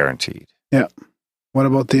 Guaranteed. Yeah. What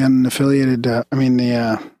about the unaffiliated, the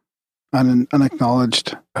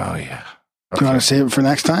unacknowledged? Oh, yeah. Okay. Do you want to save it for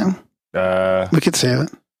next time? We could save it.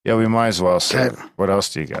 Yeah, we might as well save it. What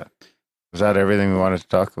else do you got? Was that everything we wanted to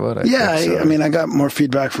talk about? I got more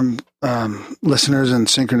feedback from listeners and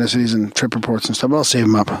synchronicities and trip reports and stuff. I'll save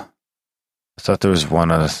them up. I thought there was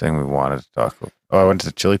one other thing we wanted to talk about. Oh, I went to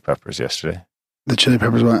the Chili Peppers yesterday. The Chili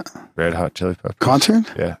Peppers what? Red Hot Chili Peppers. Concert?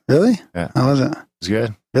 Yeah. Really? Yeah. How was it? It was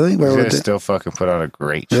good. Really? Where were they? Still fucking put on a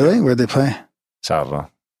great show. Really? Where'd they play?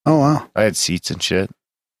 Saddle. Oh, wow. I had seats and shit.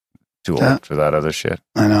 Too old for that other shit.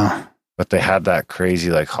 I know. But they had that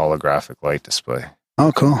crazy like holographic light display.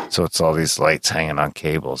 Oh, cool. So it's all these lights hanging on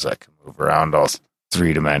cables that can move around all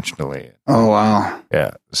three-dimensionally. Oh, wow.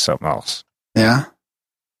 Yeah, it's something else. Yeah?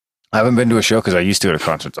 I haven't been to a show because I used to go to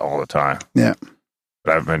concerts all the time. Yeah.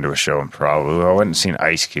 But I've been to a show and I went and seen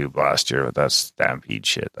Ice Cube last year, but that's Stampede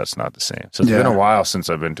shit. That's not the same. So it's been a while since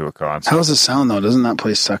I've been to a concert. How's the sound, though? Doesn't that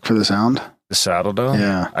place suck for the sound? The Saddle Dome?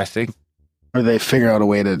 Yeah. I think. Or they figure out a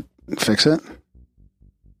way to fix it?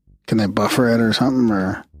 Can they buffer it or something?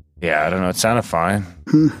 Or yeah, I don't know. It sounded fine.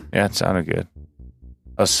 Yeah, it sounded good.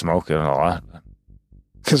 I was smoking a lot.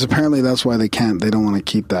 Because apparently that's why they don't want to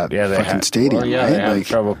keep that fucking stadium, well, yeah, right? They had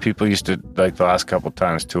trouble. People used to, like the last couple of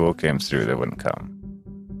times Tool came through, they wouldn't come.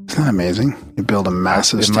 Isn't that amazing? You build a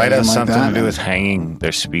massive stadium. It might have like something that, to do with hanging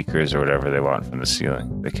their speakers or whatever they want from the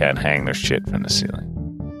ceiling. They can't hang their shit from the ceiling.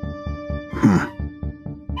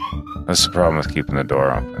 That's the problem with keeping the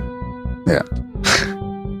door open. Yeah.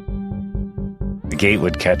 The gate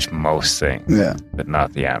would catch most things. Yeah. But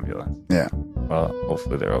not the ambulance. Yeah. Well,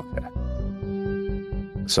 hopefully they're okay.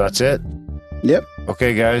 So that's it. Yep.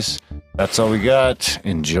 Okay, guys. That's all we got.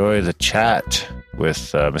 Enjoy the chat with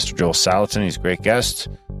Mr. Joel Salatin. He's a great guest.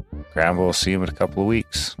 Graham, we'll see him in a couple of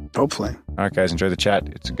weeks. Hopefully. All right, guys. Enjoy the chat.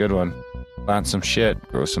 It's a good one. Plant some shit.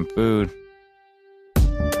 Grow some food.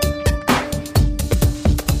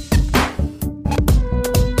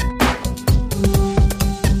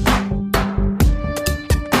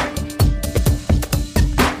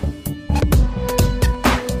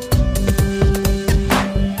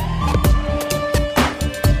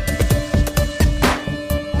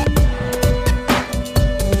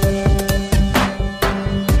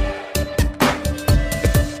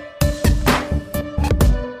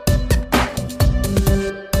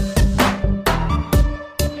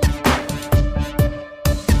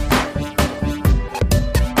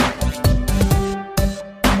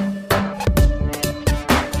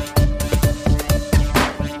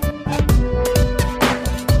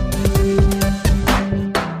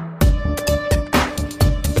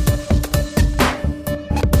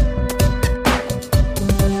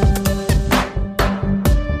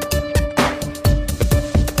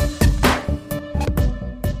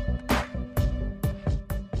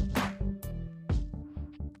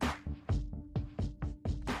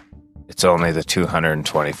 It's only the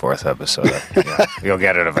 224th episode. Yeah, you'll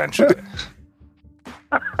get it eventually.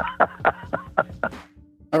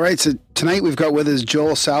 All right, so tonight we've got with us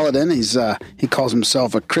Joel Salatin. He calls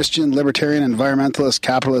himself a Christian, Libertarian, Environmentalist,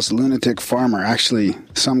 Capitalist, Lunatic farmer. Actually,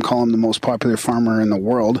 some call him the most popular farmer in the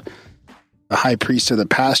world, the high priest of the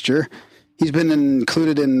pasture. He's been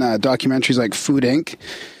included in documentaries like Food Inc.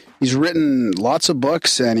 He's written lots of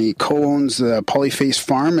books, and he co-owns the Polyface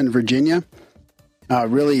Farm in Virginia.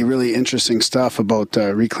 Really, really interesting stuff about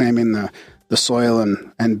reclaiming the soil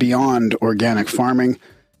and beyond organic farming.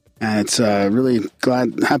 And it's really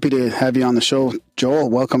happy to have you on the show. Joel,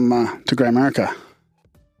 welcome to Grimerica.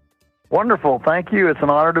 Wonderful. Thank you. It's an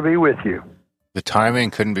honor to be with you. The timing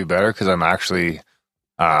couldn't be better because I'm actually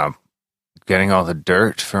getting all the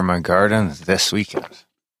dirt for my garden this weekend.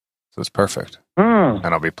 So it's perfect. And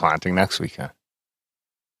I'll be planting next weekend.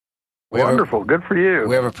 Wonderful. Good for you.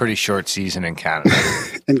 We have a pretty short season in Canada.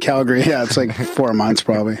 In Calgary, yeah, it's like 4 months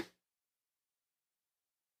probably.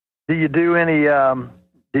 Do you do any,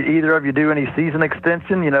 did either of you do any season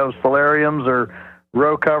extension, solariums or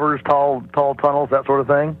row covers, tall tunnels, that sort of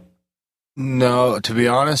thing? No, to be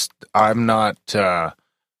honest, I'm not,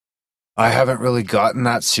 I haven't really gotten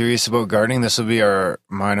that serious about gardening. This will be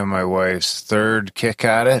mine and my wife's third kick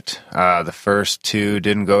at it. The first 2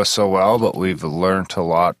 didn't go so well, but we've learned a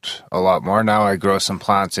lot more. Now I grow some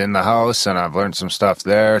plants in the house and I've learned some stuff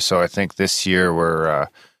there. So I think this year we're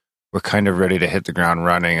we're kind of ready to hit the ground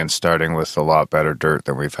running and starting with a lot better dirt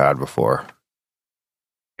than we've had before.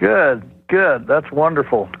 Good. That's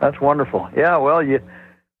wonderful. Yeah, well, you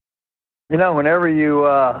know, whenever you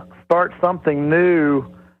start something new,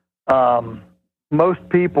 most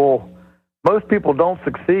people don't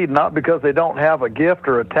succeed, not because they don't have a gift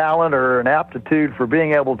or a talent or an aptitude for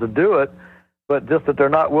being able to do it, but just that they're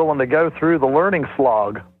not willing to go through the learning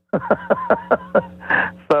slog.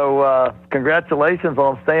 So congratulations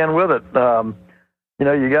on staying with it. You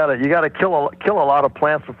know, you gotta kill a lot of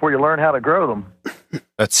plants before you learn how to grow them.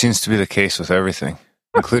 That seems to be the case with everything,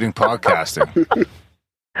 including podcasting.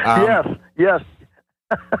 Yes.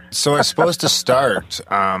 So I suppose to start,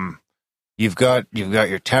 you've got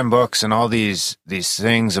your 10 books and all these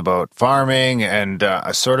things about farming, and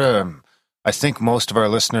I think most of our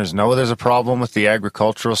listeners know there's a problem with the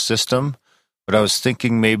agricultural system. But I was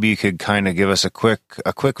thinking maybe you could kind of give us a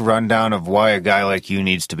quick rundown of why a guy like you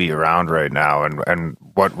needs to be around right now and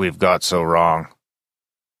what we've got so wrong.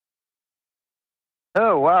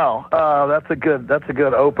 Oh wow, that's a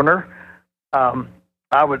good opener.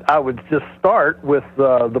 I would just start with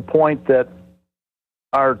the point that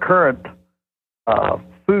our current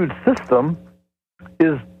food system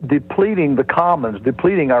is depleting the commons,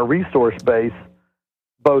 depleting our resource base,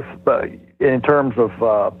 both in terms of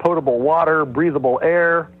potable water, breathable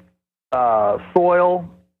air, soil.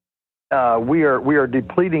 We are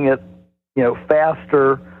depleting it, you know,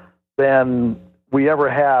 faster than we ever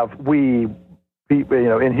have.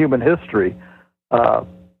 In human history,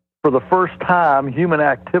 for the first time, human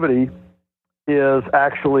activity is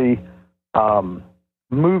actually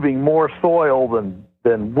moving more soil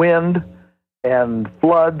than wind and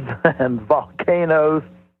floods and volcanoes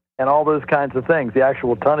and all those kinds of things, the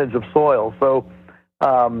actual tonnage of soil. So,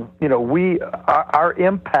 you know, our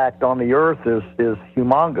impact on the earth is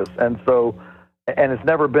humongous, and it's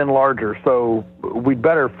never been larger. So we'd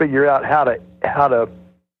better figure out how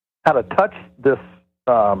to touch this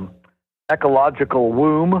ecological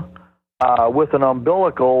womb with an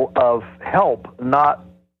umbilical of help, not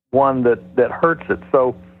one that hurts it.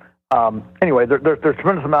 So anyway, there's a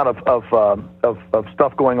tremendous amount of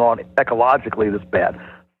stuff going on ecologically that's bad.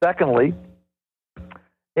 Secondly,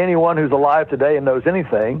 anyone who's alive today and knows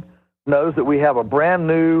anything knows that we have a brand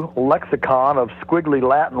new lexicon of squiggly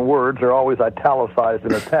Latin words, they're always italicized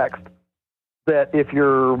in a text, that if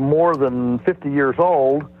you're more than 50 years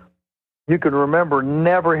old, you can remember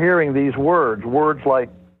never hearing these words. Words like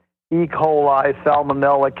E. coli,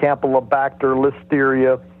 Salmonella, Campylobacter,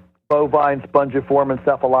 Listeria, bovine spongiform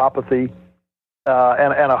encephalopathy,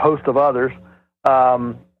 and a host of others.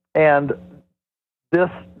 And this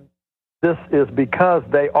is because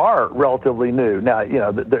they are relatively new. Now, you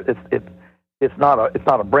know, it's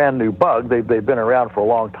not a brand new bug. They've been around for a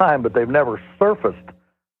long time, but they've never surfaced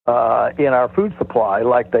in our food supply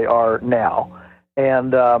like they are now.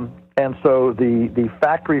 And so the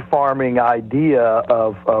factory farming idea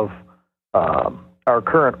of our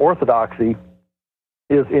current orthodoxy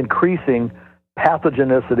is increasing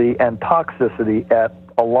pathogenicity and toxicity at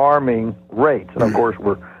alarming rates. And of course,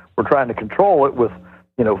 we're trying to control it with,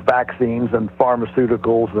 you know, vaccines and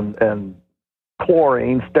pharmaceuticals and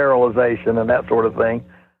chlorine, sterilization, and that sort of thing.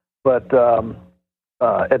 But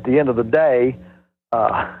at the end of the day,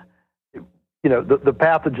 you know, the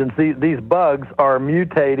pathogens, these bugs are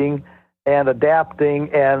mutating and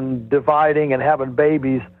adapting and dividing and having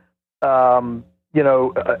babies, you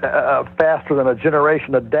know, faster than a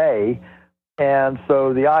generation a day. And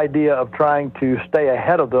so the idea of trying to stay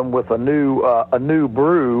ahead of them with a new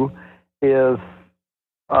brew is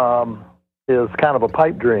kind of a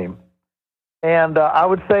pipe dream. And I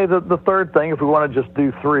would say that the third thing, if we want to just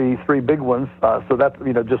do three big ones, so that's,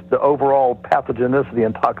 you know, just the overall pathogenicity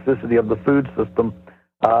and toxicity of the food system,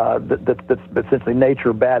 that's essentially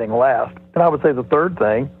nature batting last. And I would say the third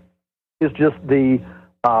thing is just the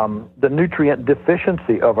nutrient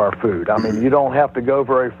deficiency of our food. I mean, you don't have to go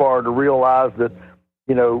very far to realize that,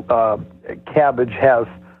 you know, cabbage has,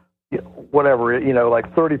 whatever, you know,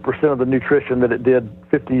 like 30% of the nutrition that it did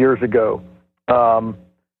 50 years ago.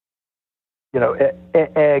 You know,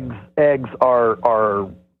 eggs are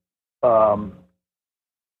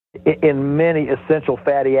in many essential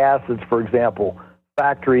fatty acids, for example.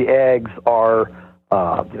 Factory eggs are,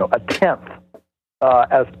 you know, a tenth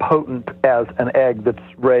as potent as an egg that's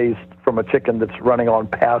raised from a chicken that's running on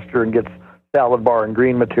pasture and gets salad bar and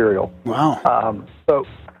green material. Wow. So,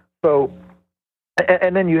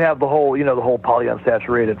 and then you have the whole, you know, the whole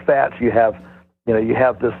polyunsaturated fats. You have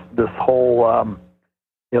this whole,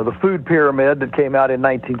 you know, the food pyramid that came out in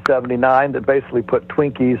 1979 that basically put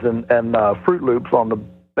Twinkies and Fruit Loops on the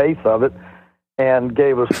base of it and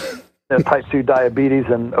gave us type 2 diabetes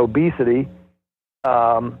and obesity.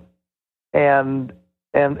 And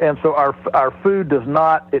so our food does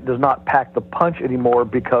not pack the punch anymore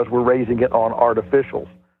because we're raising it on artificials.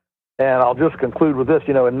 And I'll just conclude with this.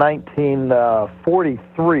 In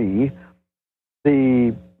 1943,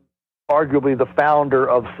 arguably the founder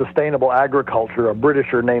of sustainable agriculture, a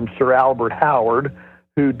Britisher named Sir Albert Howard,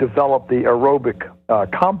 who developed the aerobic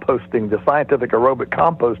composting, the scientific aerobic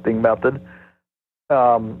composting method,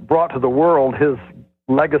 brought to the world his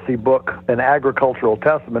legacy book, An Agricultural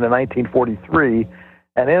Testament, in 1943.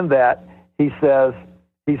 And in that, he says,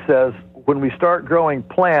 when we start growing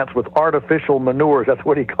plants with artificial manures, that's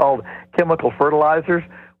what he called chemical fertilizers.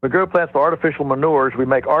 We grow plants with artificial manures, we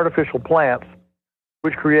make artificial plants,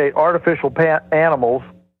 which create artificial animals,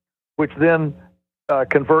 which then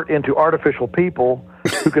convert into artificial people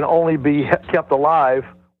who can only be kept alive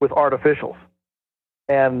with artificials.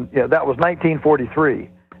 And that was 1943.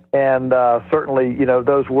 And certainly,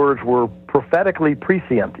 those words were prophetically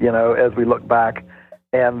prescient, as we look back.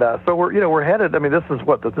 And so we're headed. I mean, this is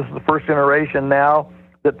the first generation now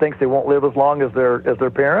that thinks they won't live as long as their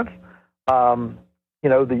parents. The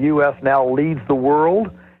U.S. now leads the world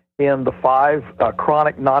in the 5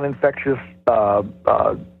 chronic non-infectious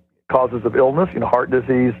causes of illness. Heart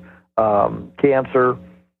disease, cancer,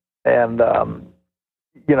 and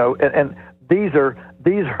these are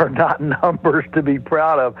not numbers to be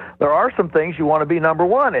proud of. There are some things you want to be number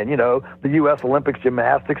one in. The U.S. Olympics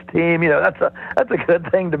gymnastics team. That's a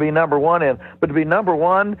good thing to be number one in. But to be number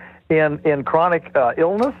one in chronic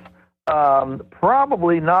illness,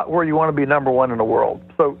 probably not where you want to be number one in the world.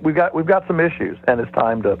 So we've got some issues, and it's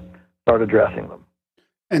time to start addressing them.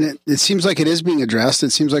 And it seems like it is being addressed.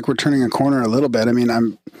 It seems like we're turning a corner a little bit. I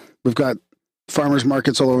mean, we've got farmers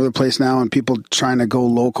markets all over the place now, and people trying to go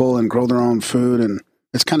local and grow their own food, and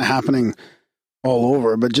it's kind of happening all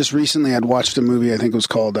over. But just recently, I'd watched a movie. I think it was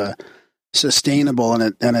called Sustainable,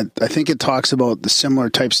 and I think it talks about the similar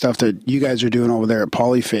type stuff that you guys are doing over there at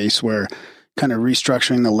Polyface, where kind of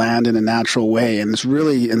restructuring the land in a natural way, and it's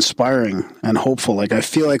really inspiring and hopeful. Like, I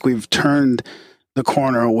feel like we've turned the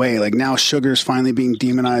corner away. Like, now sugar's finally being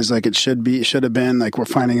demonized like it should have been. Like, we're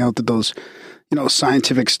finding out that those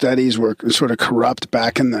scientific studies were sort of corrupt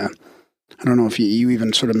back in the, I don't know if you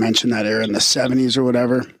even sort of mentioned that era in the 70s or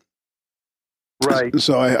whatever. Right.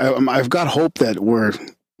 So I've got hope that we're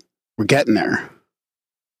getting there.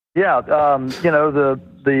 Yeah.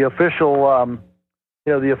 The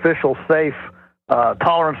official safe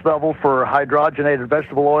tolerance level for hydrogenated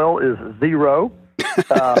vegetable oil is 0.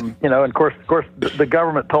 And of course, the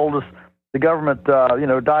government told us. The government,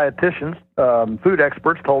 dietitians, food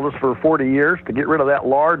experts told us for 40 years to get rid of that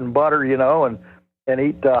lard and butter, and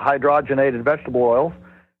eat hydrogenated vegetable oils.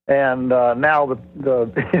 And now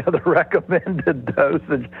the recommended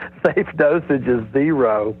safe dosage is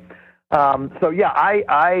 0. So yeah,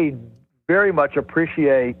 I very much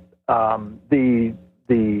appreciate the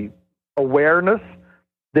awareness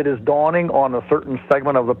that is dawning on a certain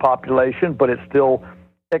segment of the population, but it's still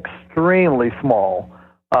extremely small.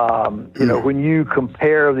 When you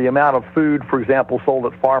compare the amount of food, for example, sold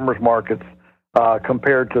at farmers markets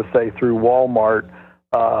compared to, say, through Walmart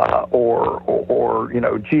or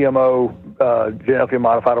GMO, genetically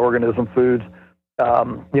modified organism foods,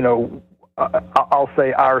 I'll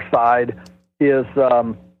say our side is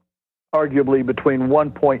arguably between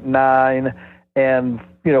 1.9 and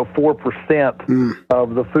 4%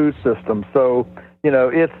 of the food system. So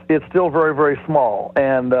it's still very, very small.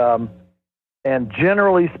 And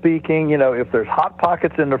generally speaking, if there's Hot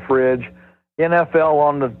Pockets in the fridge, NFL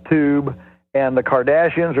on the tube, and the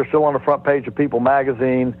Kardashians are still on the front page of People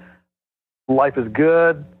magazine, life is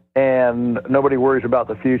good, and nobody worries about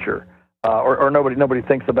the future, or nobody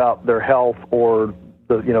thinks about their health or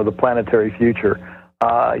the planetary future.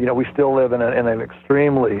 We still live in an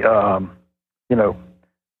extremely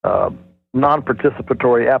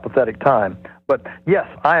non-participatory, apathetic time. But yes,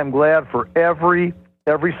 I am glad for every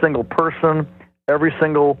single person, every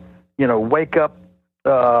single, wake up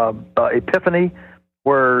epiphany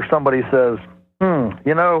where somebody says,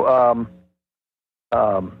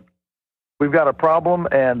 we've got a problem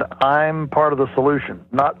and I'm part of the solution,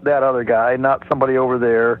 not that other guy, not somebody over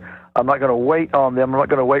there. I'm not going to wait on them. I'm not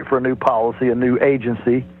going to wait for a new policy, a new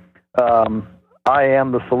agency. I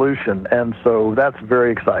am the solution. And so that's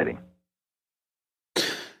very exciting.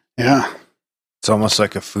 Yeah. It's almost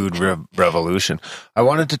like a food revolution. I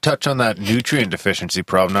wanted to touch on that nutrient deficiency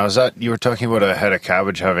problem. Now, you were talking about a head of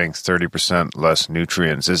cabbage having 30% less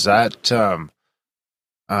nutrients. Is that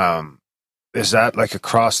like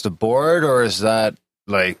across the board, or is that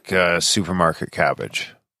like supermarket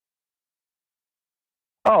cabbage?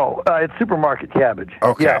 Oh, it's supermarket cabbage.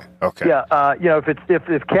 Okay. Yeah. Okay. Yeah.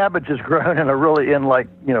 If cabbage is grown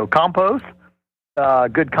in compost,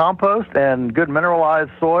 good compost and good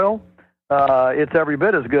mineralized soil, it's every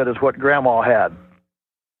bit as good as what Grandma had.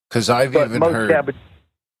 Because I've even heard. Cabbage,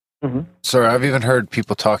 mm-hmm. Sorry, I've even heard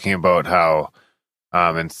people talking about how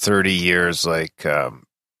in 30 years,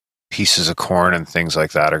 pieces of corn and things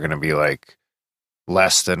like that are going to be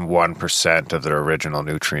less than 1% of their original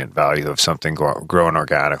nutrient value of something grown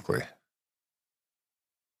organically.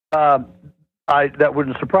 That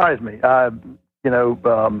wouldn't surprise me.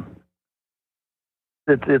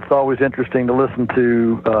 It's always interesting to listen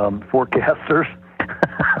to forecasters.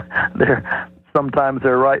 Sometimes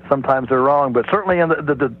they're right, sometimes they're wrong, but certainly in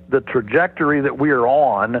the trajectory that we are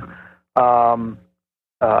on,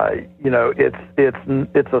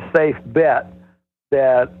 it's a safe bet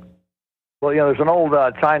that. Well, there's an old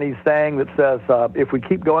Chinese saying that says, if we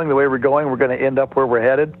keep going the way we're going, we're going to end up where we're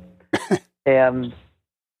headed. And,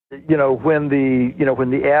 when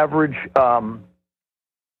the average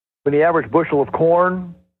bushel of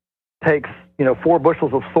corn takes, 4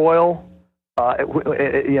 bushels of soil,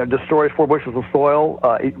 destroys 4 bushels of soil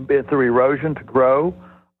through erosion to grow,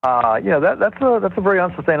 that's a very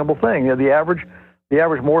unsustainable thing. The average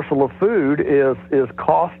morsel of food is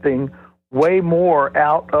costing way more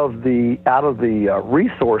out of the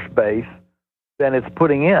resource base than it's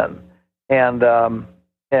putting in, and that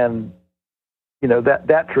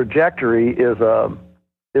trajectory is a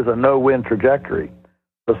no-win trajectory.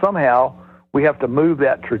 So somehow we have to move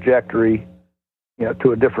that trajectory,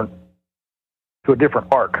 to a different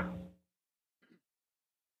arc.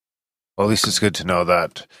 Well, at least it's good to know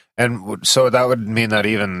that, and so that would mean that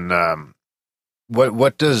even.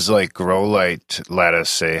 What does grow light lettuce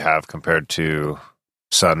say have compared to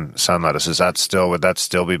sun lettuce? Would that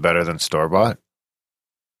still be better than store bought?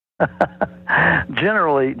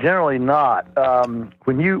 Generally not.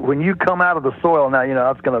 When you come out of the soil now,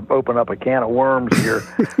 that's going to open up a can of worms here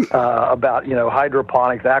about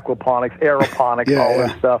hydroponics, aquaponics, aeroponics, all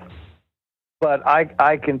that stuff. But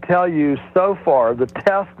I can tell you so far the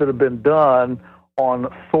tests that have been done on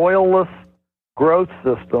soilless growth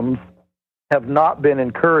systems have not been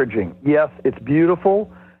encouraging. Yes, it's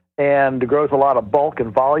beautiful and it grows a lot of bulk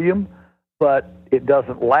and volume, but it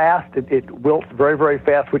doesn't last. It wilts very, very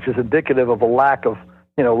fast, which is indicative of a lack of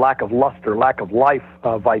luster, lack of life,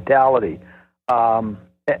 vitality,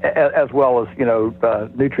 as well as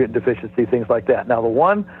nutrient deficiency, things like that. Now, the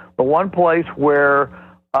one place where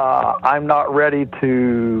I'm not ready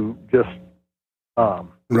to just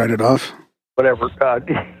write it off, whatever,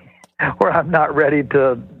 where I'm not ready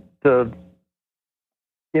to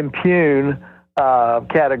impugn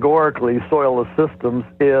categorically soilless systems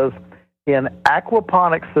is in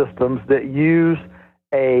aquaponic systems that use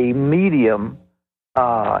a medium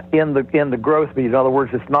in the growth medium. In other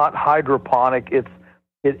words, it's not hydroponic.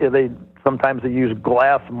 Sometimes they use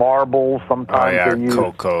glass marbles. Sometimes they use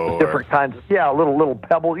different kinds of little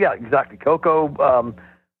pebbles. Yeah, exactly. Cocoa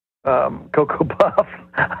puffs.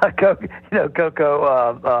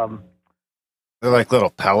 Cocoa. They're like little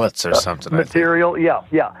pellets or something. Material, yeah.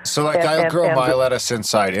 So I'll grow my lettuce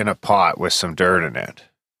inside in a pot with some dirt in it.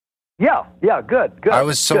 Yeah, good.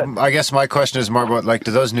 I guess my question is more about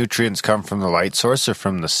do those nutrients come from the light source or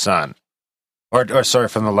from the sun? Or sorry,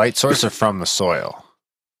 from the light source or from the soil?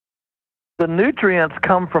 The nutrients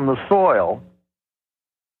come from the soil,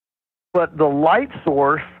 but the light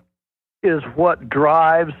source is what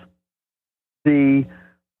drives the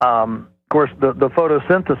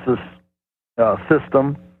photosynthesis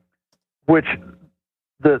system, which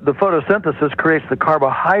the photosynthesis creates the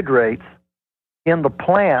carbohydrates in the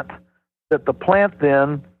plant that the plant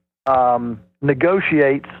then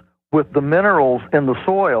negotiates with the minerals in the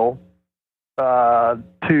soil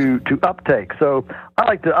to uptake. So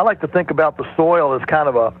I like to think about the soil as kind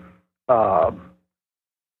of a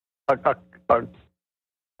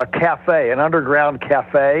cafe, an underground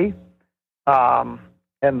cafe, and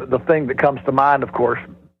the thing that comes to mind, of course,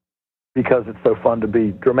 because it's so fun to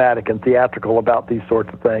be dramatic and theatrical about these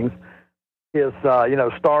sorts of things, is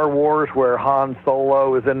Star Wars, where Han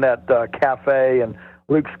Solo is in that cafe and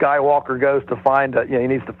Luke Skywalker goes to find he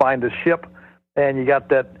needs to find a ship, and you got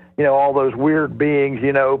that all those weird beings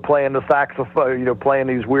playing the saxophone, playing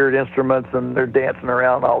these weird instruments, and they're dancing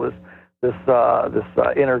around all this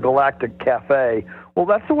intergalactic cafe. Well,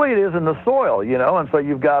 that's the way it is in the soil, and so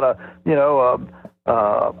you've got an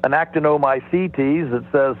actinomycetes that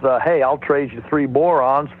says, "Hey, I'll trade you 3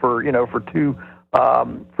 borons for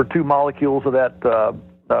two molecules of that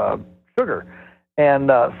sugar,"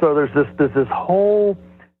 and so there's this whole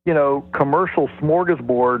commercial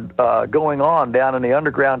smorgasbord going on down in the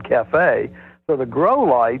underground cafe. So the grow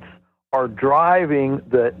lights are driving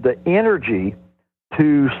the energy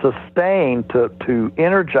to sustain, to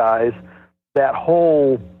energize that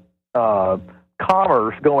whole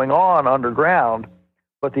commerce going on underground,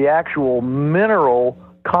 but the actual mineral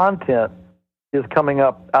content is coming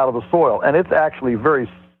up out of the soil, and it's actually very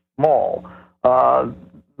small. The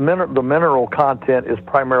mineral content is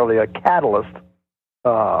primarily a catalyst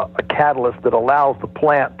that allows the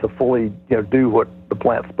plant to fully do what the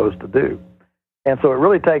plant's supposed to do. And so it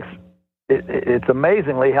really takes, it's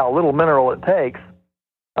amazingly how little mineral it takes.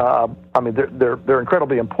 I mean, they're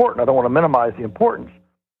incredibly important. I don't want to minimize the importance,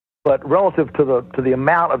 but relative to the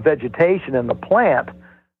amount of vegetation in the plant,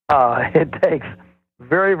 it takes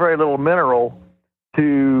very, very little mineral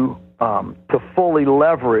to fully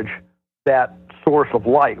leverage that source of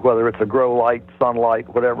light, whether it's a grow light, sunlight,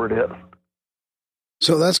 whatever it is.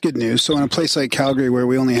 So that's good news. So in a place like Calgary, where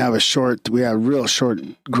we only have a real short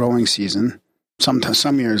growing season,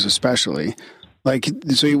 some years especially. Like,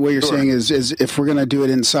 so what you're saying is if we're going to do it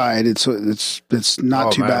inside, it's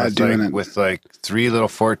not too bad doing it with like 3 little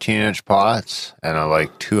 14-inch pots and a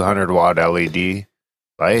 200-watt LED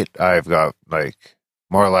light. I've got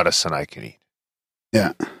more lettuce than I can eat.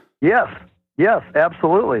 Yeah. Yes,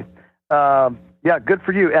 absolutely. Yeah, good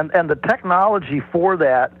for you. And the technology for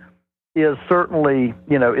that is certainly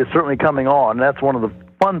coming on. That's one of the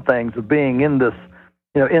fun things of being in this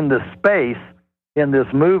space, in this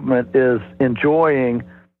movement, is enjoying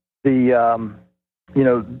the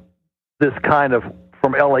this kind of,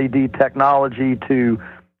 from LED technology to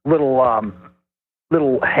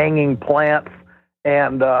little hanging plants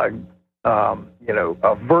and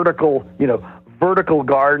vertical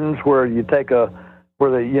gardens where you take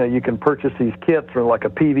you can purchase these kits, or like a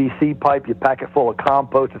PVC pipe, you pack it full of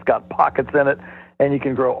compost, it's got pockets in it, and you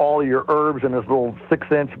can grow all your herbs in this little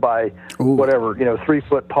 6-inch by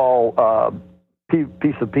 3-foot tall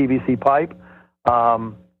piece of PVC pipe.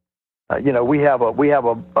 We have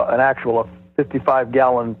an actual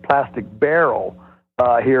 55-gallon plastic barrel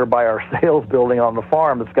here by our sales building on the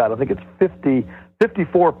farm that's got, I think it's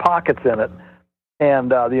 54 pockets in it, and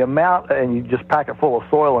the amount, and you just pack it full of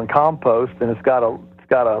soil and compost, and it's got a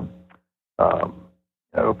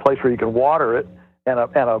place where you can water it, and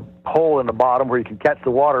a hole in the bottom where you can catch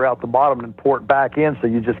the water out the bottom and pour it back in, so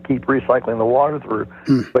you just keep recycling the water through.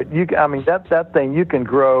 But that thing, you can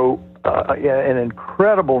grow an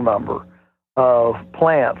incredible number of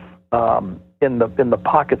plants in the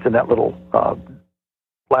pockets in that little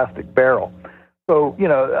plastic barrel. So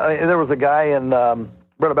there was a guy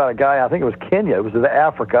read about a guy, I think it was Kenya. It was in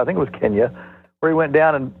Africa. I think it was Kenya, where he went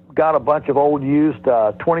down and got a bunch of old used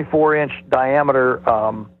 24-inch diameter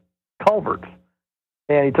culverts.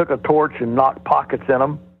 And he took a torch and knocked pockets in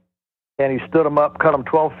them. And he stood them up, cut them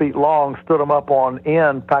 12 feet long, stood them up on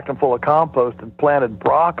end, packed them full of compost, and planted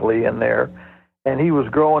broccoli in there. And he was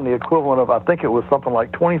growing the equivalent of, I think it was something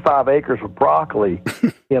like 25 acres of broccoli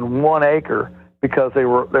in 1 acre, because they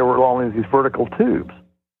were along these vertical tubes.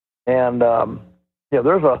 And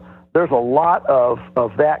there's a lot of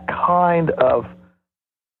that kind of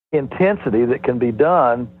intensity that can be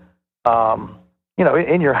done,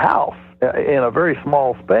 in your house in a very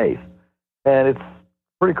small space, and it's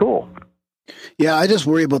pretty cool. Yeah, I just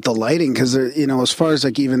worry about the lighting because, as far as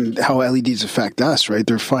even how LEDs affect us, right?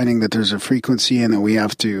 They're finding that there's a frequency and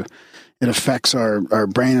that it affects our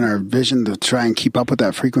brain and our vision to try and keep up with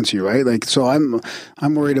that frequency, right? So I'm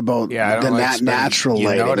worried about the natural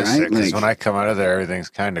lighting, right? Because when I come out of there, everything's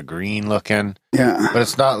kind of green looking. Yeah. But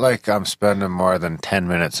it's not like I'm spending more than 10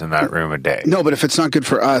 minutes in that room a day. No, but if it's not good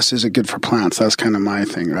for us, is it good for plants? That's kind of my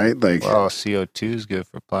thing, right? Well, CO2 is good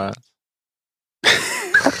for plants.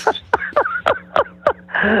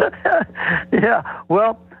 Yeah.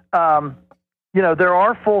 Well, there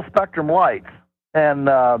are full spectrum lights. And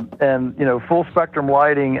full spectrum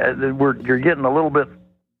lighting, you're getting a little bit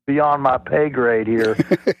beyond my pay grade here,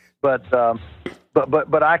 but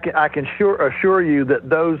I can assure you that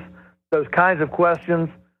those kinds of questions,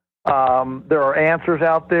 there are answers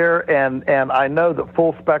out there, and I know that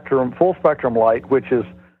full spectrum light, which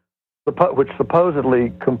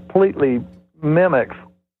supposedly completely mimics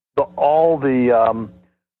all the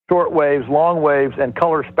short waves, long waves, and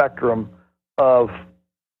color spectrum of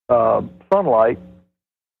sunlight.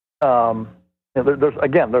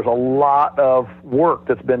 There's a lot of work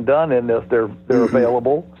that's been done in this. They're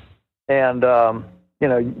available, and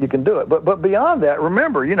you can do it. But beyond that,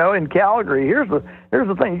 remember, in Calgary, here's the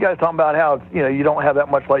thing. You guys talking about how you don't have that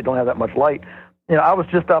much light, don't have that much light. I was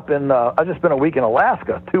just I just spent a week in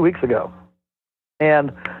Alaska 2 weeks ago,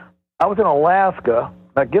 and I was in Alaska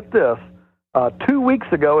Now get this, 2 weeks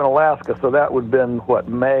ago in Alaska, so that would have been,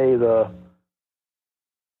 May the...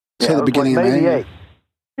 So the beginning of May? The 8th.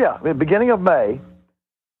 Yeah, the beginning of May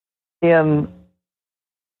in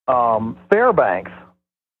Fairbanks,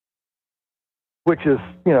 which is,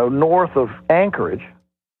 north of Anchorage.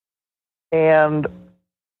 And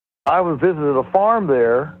I visited a farm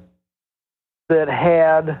there that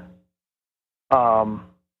had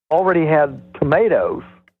already had tomatoes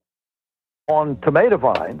on tomato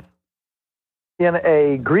vines in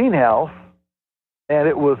a greenhouse, and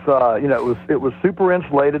it was it was super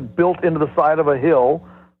insulated, built into the side of a hill,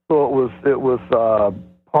 so it was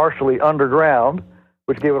partially underground,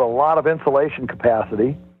 which gave it a lot of insulation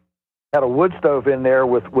capacity. Had a wood stove in there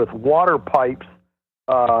with water pipes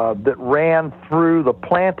that ran through the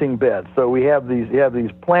planting bed. So you have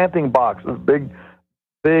these planting boxes, big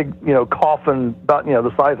coffin, about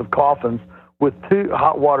the size of coffins, with two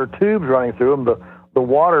hot water tubes running through them. The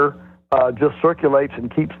water just circulates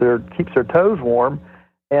and keeps their toes warm.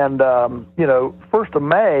 And 1st of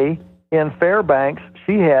May in Fairbanks,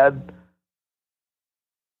 she had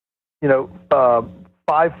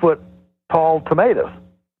 5 foot tall tomatoes,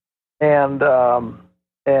 and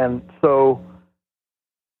so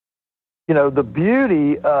the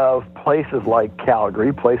beauty of places like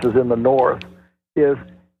Calgary, places in the north, is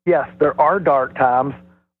yes, there are dark times,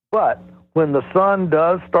 but when the sun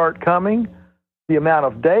does start coming, the amount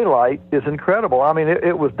of daylight is incredible. I mean,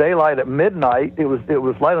 it was daylight at midnight. It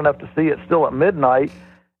was light enough to see it still at midnight,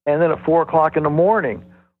 and then at 4 o'clock in the morning.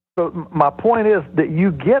 So my point is that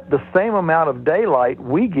you get the same amount of daylight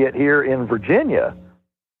we get here in Virginia.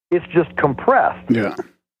 It's just compressed. Yeah.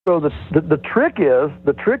 So the trick is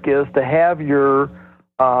to have your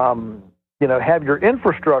have your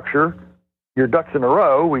infrastructure, your ducks in a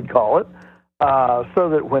row, we'd call it, so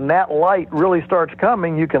that when that light really starts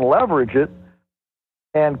coming, you can leverage it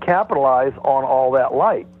and capitalize on all that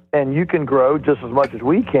light, and you can grow just as much as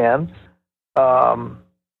we can.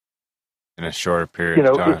 In a shorter period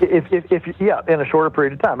of time. In a shorter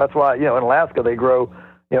period of time. That's why, in Alaska they grow,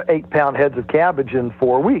 8-pound heads of cabbage in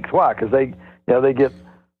 4 weeks. Why? Because they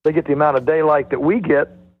get the amount of daylight that we get.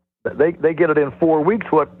 They get it in 4 weeks.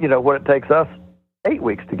 What it takes us 8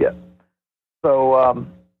 weeks to get. So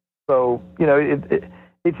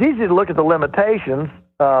it's easy to look at the limitations,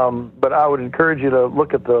 but I would encourage you to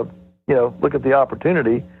look at the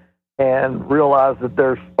opportunity and realize that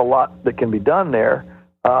there's a lot that can be done there.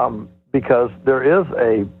 Because there is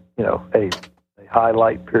a high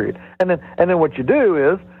light period, and then what you do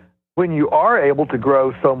is when you are able to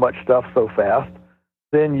grow so much stuff so fast,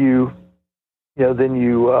 then you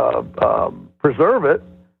preserve it,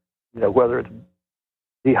 whether it's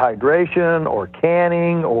dehydration or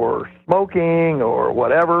canning or smoking or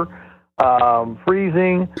whatever,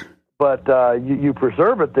 freezing, but you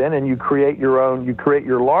preserve it then, and you create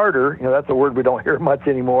your larder. That's a word we don't hear much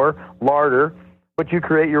anymore, larder. But you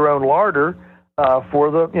create your own larder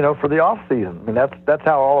for the off season. I mean, that's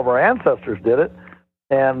how all of our ancestors did it,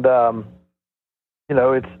 and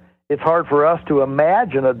it's hard for us to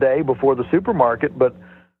imagine a day before the supermarket. But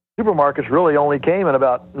supermarkets really only came in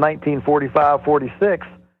about 1945, 46,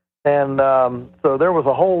 and so there was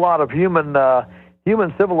a whole lot of human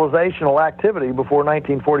civilizational activity before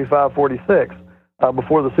 1945, 46,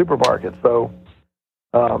 before the supermarket. So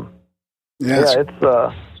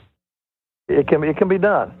It can be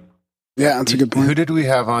done. Yeah, that's a good point. Who did we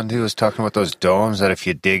have on who was talking about those domes that if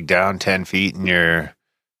you dig down 10 feet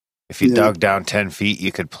dug down 10 feet,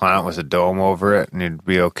 you could plant with a dome over it and it'd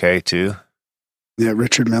be okay too? Yeah,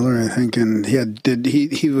 Richard Miller, I think, and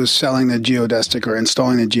he was selling the geodesic or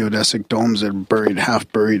installing the geodesic domes that are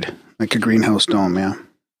half buried, like a greenhouse dome. Yeah.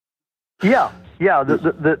 Yeah.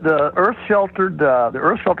 The earth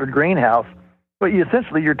sheltered greenhouse. But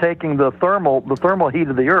you're taking the thermal heat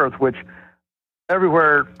of the earth, which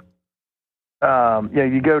everywhere,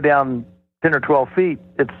 you go down 10 or 12 feet,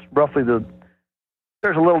 it's roughly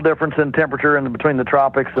there's a little difference in temperature between the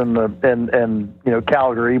tropics and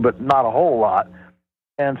Calgary, but not a whole lot.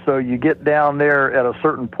 And so you get down there at a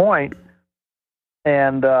certain point,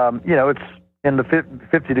 and it's in the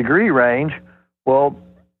 50-degree range. Well,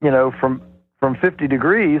 from 50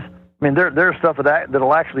 degrees, I mean, there's stuff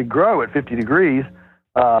that'll actually grow at 50 degrees,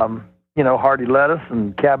 hardy lettuce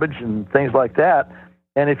and cabbage and things like that.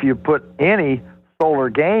 And if you put any solar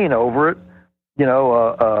gain over it,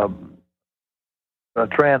 a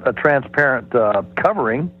transparent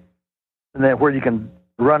covering, and then where you can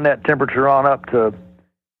run that temperature on up to,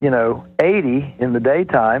 80 in the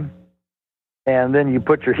daytime, and then you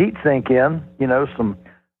put your heat sink in, some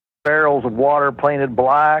barrels of water painted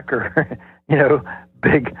black or,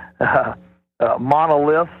 big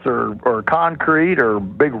monoliths or concrete or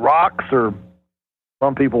big rocks, or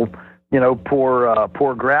some people,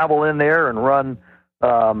 pour gravel in there and run,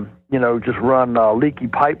 just run leaky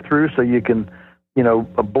pipe through so you can,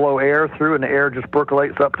 blow air through, and the air just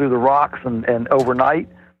percolates up through the rocks and overnight.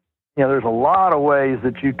 There's a lot of ways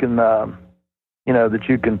that you can, that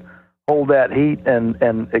you can hold that heat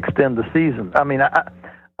and extend the season. I mean,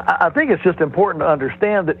 I think it's just important to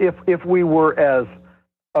understand that if we were as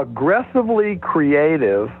aggressively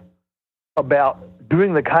creative about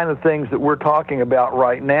doing the kind of things that we're talking about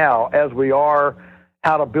right now as we are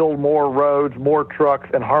how to build more roads, more trucks,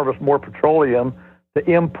 and harvest more petroleum to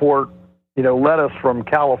import, lettuce from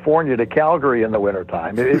California to Calgary in the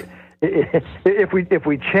wintertime. If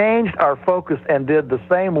we changed our focus and did the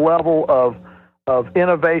same level of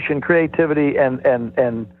innovation, creativity, and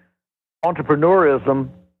entrepreneurism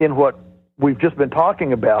in what we've just been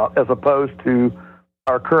talking about, as opposed to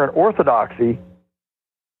our current orthodoxy,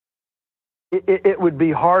 it would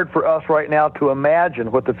be hard for us right now to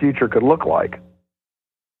imagine what the future could look like.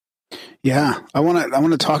 Yeah, I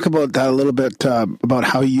want to talk about that a little bit, about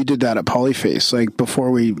how you did that at Polyface. Like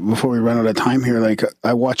before we run out of time here, like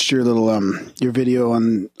I watched your little your video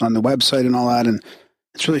on the website and all that, and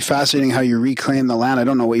it's really fascinating how you reclaim the land. I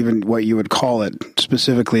don't know even what you would call it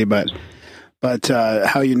specifically, but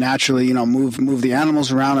how you naturally move the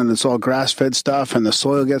animals around, and it's all grass fed stuff, and the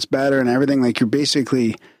soil gets better and everything. Like you're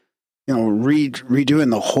basically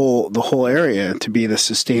redoing the whole area to be the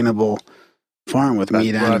sustainable farm with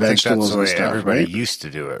meat and vegetables and stuff. Everybody right? used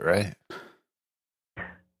to do it, right?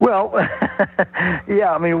 Well,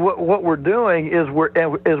 yeah. I mean, what we're doing is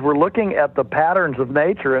we're looking at the patterns of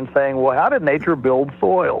nature and saying, well, how did nature build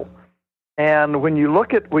soil? And when you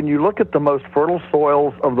look at the most fertile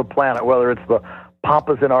soils of the planet, whether it's the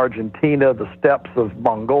pampas in Argentina, the steppes of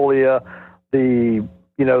Mongolia, the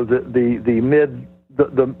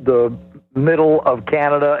middle of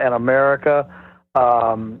Canada and America,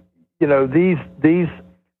 these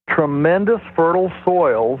tremendous fertile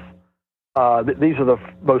soils. These are the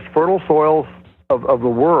most fertile soils of the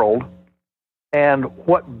world, and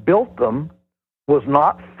what built them was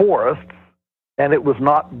not forests, and it was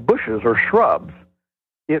not bushes or shrubs.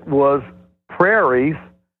 It was prairies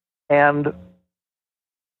and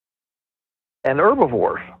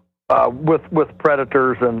herbivores with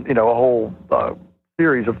predators and a whole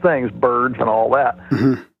series of things, birds and all that.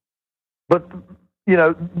 Mm-hmm. But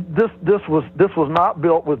this was not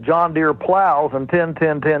built with John Deere plows and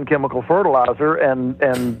 10-10-10 chemical fertilizer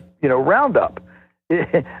and Roundup.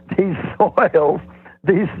 These soils,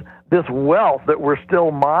 this wealth that we're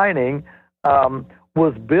still mining,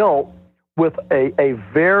 was built with a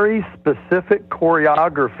very specific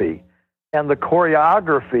choreography, and the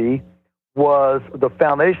choreography was the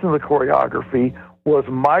foundation of the choreography was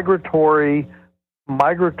migratory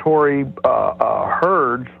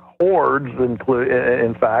hordes,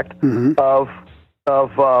 in fact, mm-hmm. of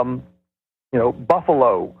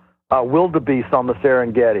buffalo, wildebeest on the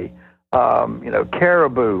Serengeti,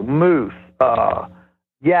 caribou, moose,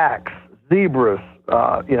 yaks, zebras,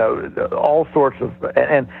 all sorts of,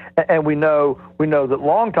 and we know that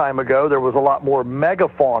long time ago there was a lot more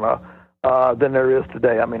megafauna than there is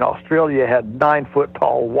today. I mean, Australia had 9-foot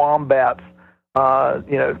tall wombats.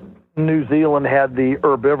 New Zealand had the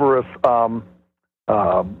herbivorous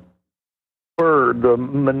bird, the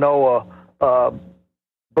Manoa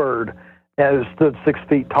bird, and it stood 6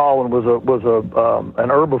 feet tall and was an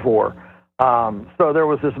herbivore. So there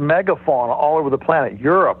was this megafauna all over the planet.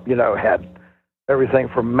 Europe, had everything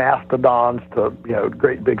from mastodons to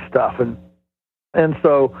great big stuff, and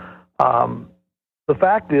so the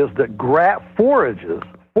fact is that forages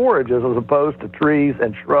as opposed to trees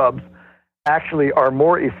and shrubs actually are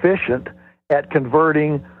more efficient at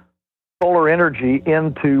converting solar energy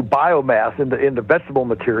into biomass, into vegetable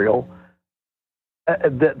material,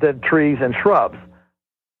 than trees and shrubs.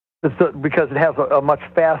 Because it has a much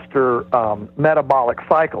faster metabolic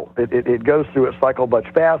cycle. It goes through its cycle much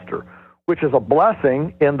faster, which is a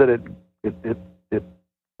blessing in that it's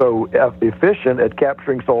so efficient at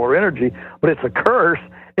capturing solar energy, but it's a curse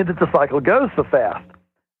in that the cycle goes so fast.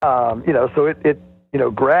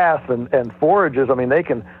 So grass and forages, I mean, they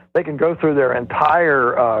can go through their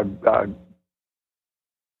entire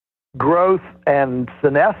growth and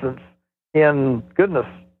senescence in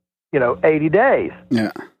 80 days.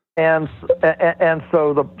 Yeah. And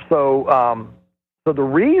so the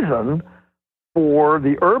reason for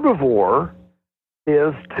the herbivore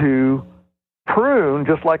is to prune,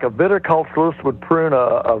 just like a viticulturist would prune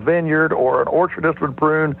a vineyard or an orchardist would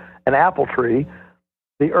prune an apple tree.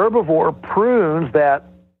 The herbivore prunes that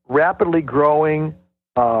rapidly growing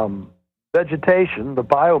vegetation, the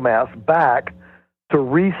biomass, back to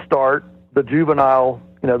restart the juvenile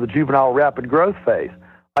rapid growth phase.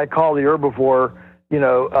 I call the herbivore,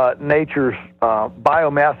 nature's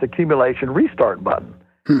biomass accumulation restart button.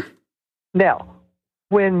 Now,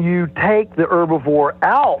 when you take the herbivore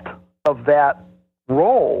out of that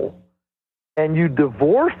role and you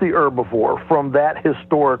divorce the herbivore from that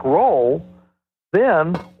historic role,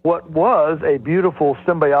 then what was a beautiful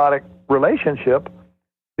symbiotic relationship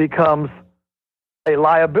becomes a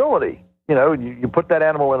liability. You put that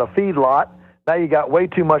animal in a feedlot. Now you got way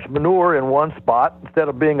too much manure in one spot. Instead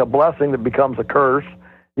of being a blessing, that becomes a curse.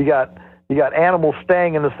 You got animals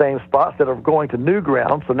staying in the same spot instead of going to new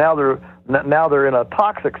ground. So now they're in a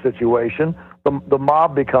toxic situation. The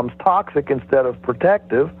mob becomes toxic instead of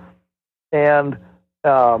protective, and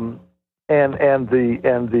the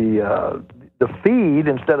feed,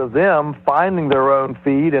 instead of them finding their own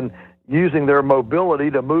feed and using their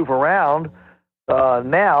mobility to move around,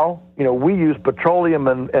 now we use petroleum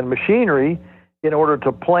and machinery in order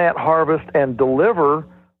to plant, harvest, and deliver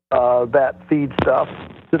that feed stuff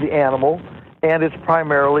to the animal. And it's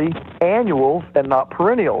primarily annuals and not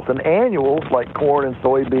perennials. And annuals, like corn and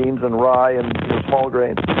soybeans and rye and small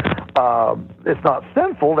grains, it's not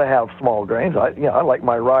sinful to have small grains. I like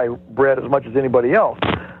my rye bread as much as anybody else.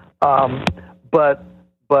 But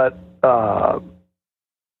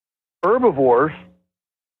herbivores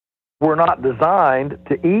were not designed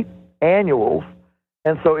to eat annuals,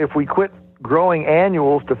 and so if we quit growing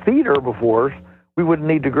annuals to feed herbivores, we wouldn't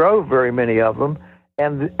need to grow very many of them,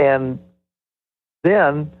 and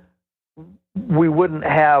then we wouldn't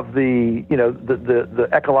have the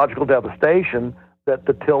ecological devastation that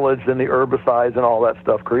the tillage and the herbicides and all that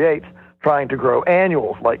stuff creates, trying to grow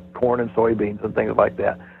annuals like corn and soybeans and things like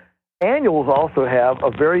that. Annuals also have a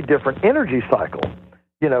very different energy cycle.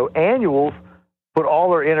 Annuals put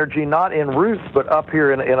all their energy not in roots, but up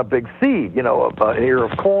here in a big seed. A ear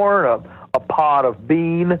of corn, a pod of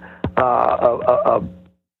bean, a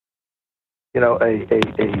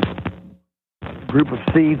group of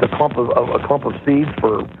seeds, a clump of seeds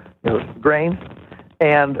for grains,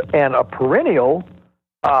 and a perennial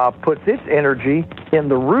puts its energy in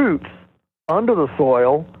the roots under the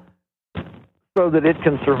soil, so that it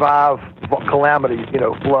can survive calamities,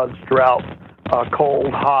 floods, droughts,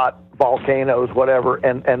 cold, hot, volcanoes, whatever,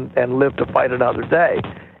 and live to fight another day.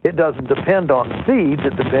 It doesn't depend on seeds.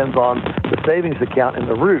 It depends on the savings account in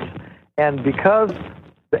the roots. And because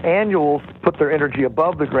the annuals put their energy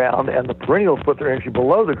above the ground and the perennials put their energy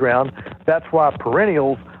below the ground, that's why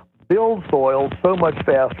perennials build soil so much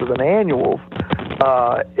faster than annuals,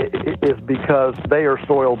 is because they are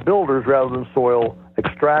soil builders rather than soil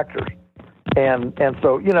extractors. And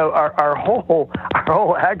so our whole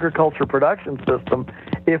agriculture production system,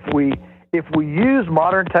 if we use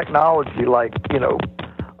modern technology like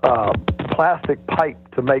plastic pipe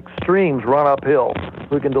to make streams run uphill,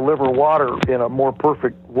 we can deliver water in a more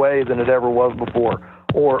perfect way than it ever was before,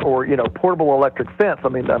 or portable electric fence. I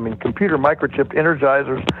mean computer microchipped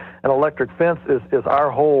energizers and electric fence is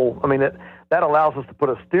our whole. That allows us to put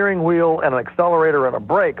a steering wheel and an accelerator and a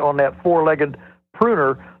brake on that four-legged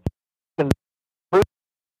pruner.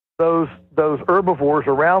 Those herbivores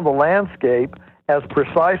around the landscape as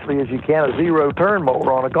precisely as you can a zero-turn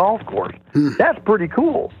mower on a golf course. That's pretty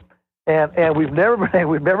cool, and we've never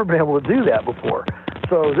been able to do that before.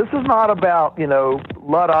 So this is not about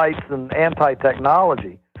Luddites and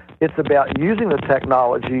anti-technology. It's about using the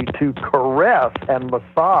technology to caress and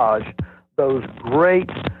massage those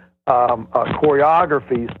great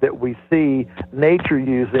choreographies that we see nature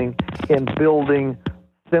using in building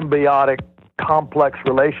symbiotic, complex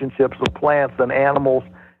relationships with plants and animals,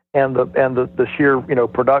 and the sheer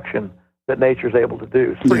production that nature's able to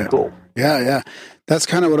do. It's pretty cool. Yeah. That's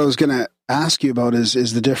kind of what I was going to ask you about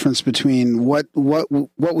is the difference between what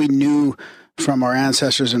we knew from our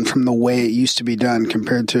ancestors and from the way it used to be done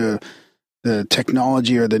compared to the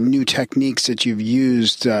technology or the new techniques that you've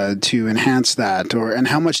used to enhance that, and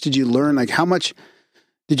how much did you learn? Like, how much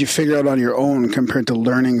did you figure out on your own compared to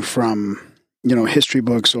learning from history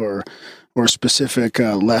books or specific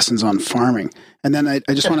lessons on farming? And then I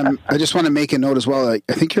just want to make a note as well.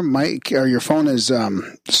 I think your mic or your phone is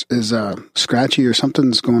scratchy or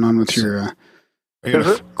something's going on with your. Are you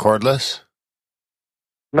cordless?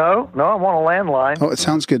 No, I'm on a landline. Oh, it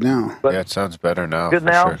sounds good now. Yeah, it sounds better now. Good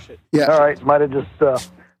now. Sure. Yeah. All right. Might have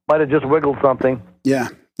just wiggled something. Yeah.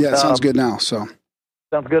 It sounds good now. So.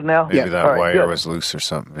 Sounds good now. Maybe that right, wire good. was loose or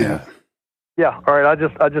something. Yeah. Yeah. All right.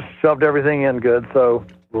 I just shoved everything in good, so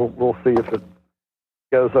we'll see if it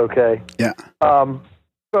goes okay. Yeah.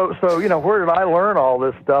 So where did I learn all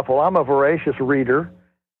this stuff? Well, I'm a voracious reader,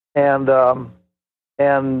 and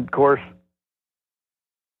of course,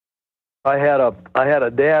 I had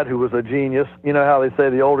a dad who was a genius. You know how they say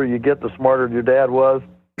the older you get, the smarter your dad was,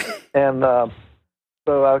 and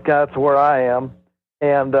so that's where I am.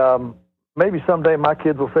 And maybe someday my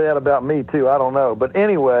kids will say that about me too. I don't know. But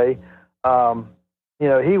anyway, you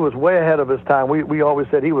know, he was way ahead of his time. We always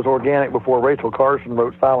said he was organic before Rachel Carson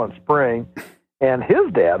wrote Silent Spring. And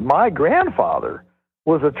his dad, my grandfather,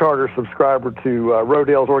 was a charter subscriber to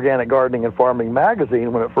Rodale's Organic Gardening and Farming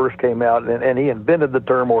magazine when it first came out, and he invented the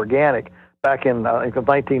term organic back in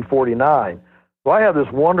 1949. So I have this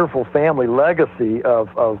wonderful family legacy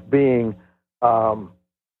of being, you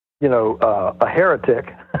know, a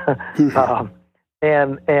heretic,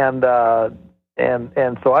 and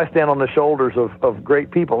so I stand on the shoulders of great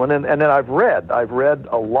people, and then I've read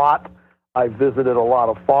a lot. I've visited a lot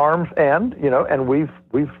of farms, and you know, and we've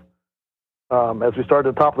as we started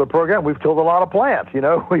at the top of the program, we've killed a lot of plants. You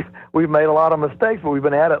know, we've made a lot of mistakes, but we've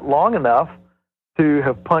been at it long enough to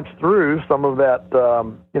have punched through some of that,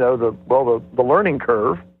 you know, the learning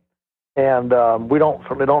curve. And we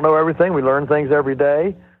certainly don't know everything. We learn things every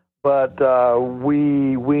day, but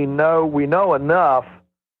we know enough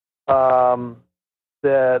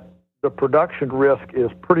that the production risk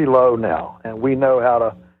is pretty low now, and we know how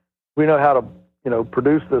to you know,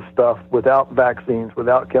 produce this stuff without vaccines,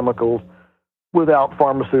 without chemicals, without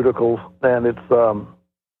pharmaceuticals, and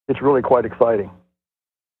it's really quite exciting.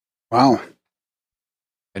 Wow!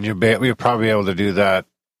 And you're probably able to do that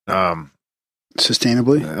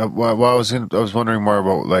sustainably. Well, I was wondering more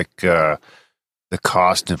about like the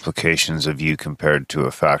cost implications of you compared to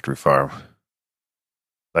a factory farm,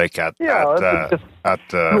 like at the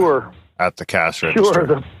cash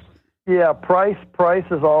register. Sure. Price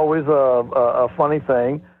is always a funny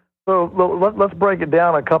thing. So let's break it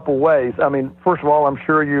down a couple ways. I mean, first of all, I'm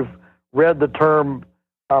sure you've read the term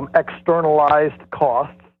externalized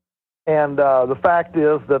costs, and the fact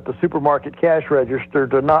is that the supermarket cash register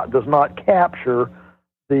does not capture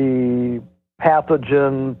the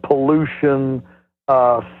pathogen, pollution,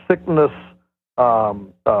 sickness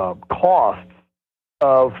costs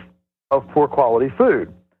of poor quality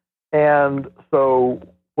food, and so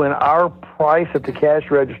when our price at the cash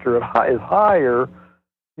register is higher,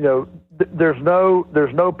 you know, there's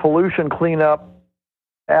no pollution cleanup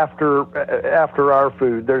after our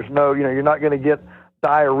food. There's no, you know, you're not going to get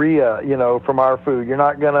diarrhea, you know, from our food. You're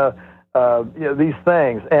not going to, you know, these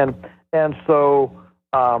things, and so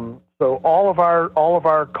all of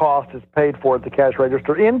our cost is paid for at the cash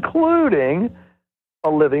register, including a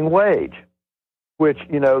living wage, which,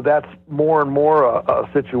 you know, that's more and more a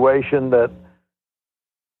situation that's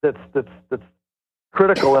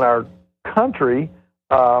critical in our country.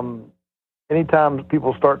 Anytime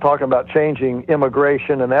people start talking about changing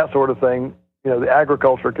immigration and that sort of thing, you know, the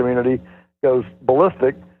agriculture community goes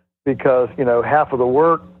ballistic because, you know, half of the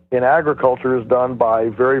work in agriculture is done by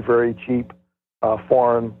very, very cheap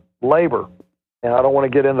foreign labor. And I don't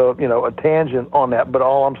want to get into, you know, a tangent on that, but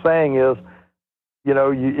all I'm saying is, you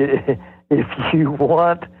know, if you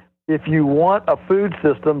want a food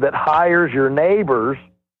system that hires your neighbors,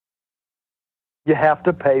 you have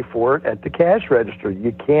to pay for it at the cash register.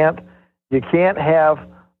 You can't have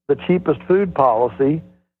the cheapest food policy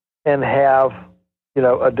and have, you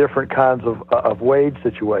know, a different kinds of wage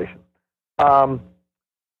situation. So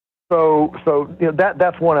you know,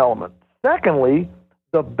 that's one element. Secondly,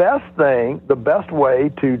 the best way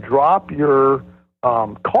to drop your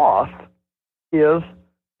cost is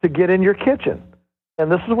to get in your kitchen,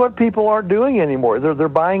 and this is what people aren't doing anymore. They're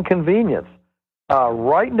buying convenience.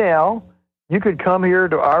 Right now, you could come here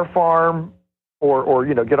to our farm or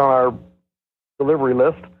you know, get on our delivery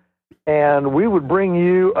list, and we would bring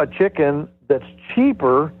you a chicken that's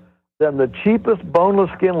cheaper than the cheapest boneless,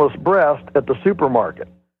 skinless breast at the supermarket.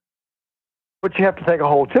 But you have to take a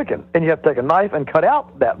whole chicken, and you have to take a knife and cut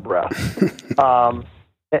out that breast.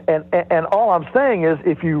 And all I'm saying is,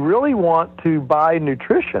 if you really want to buy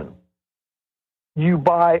nutrition, you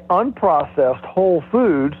buy unprocessed whole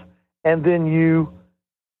foods, and then you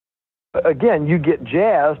get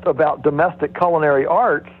jazzed about domestic culinary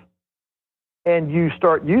arts, and you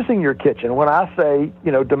start using your kitchen. When I say,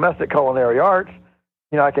 you know, domestic culinary arts,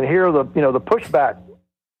 you know, I can hear the pushback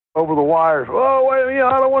over the wires. Oh, wait, you know,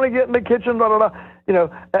 I don't want to get in the kitchen, blah, blah, blah. You know,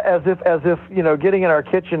 as if, you know, getting in our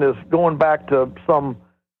kitchen is going back to some,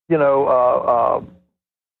 you know,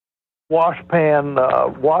 wash pan,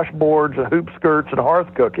 washboards and hoop skirts and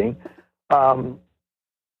hearth cooking.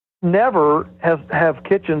 Never have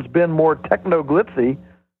kitchens been more techno-glitzy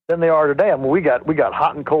than they are today. I mean, we got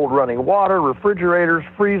hot and cold running water, refrigerators,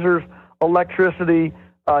 freezers, electricity,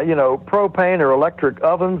 propane or electric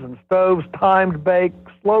ovens and stoves, timed bake,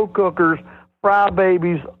 slow cookers, fry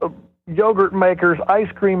babies, yogurt makers,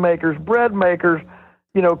 ice cream makers, bread makers,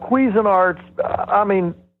 Cuisinarts. I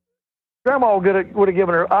mean, Grandma would have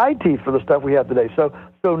given her eye teeth for the stuff we have today. So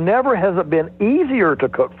never has it been easier to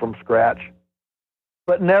cook from scratch,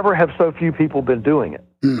 but never have so few people been doing it.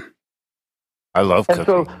 I love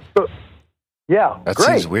cooking. So yeah, that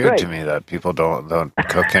great, seems weird great. to me that people don't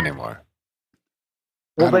cook anymore.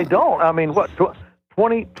 Well, they don't. I mean, what,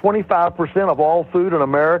 25% of all food in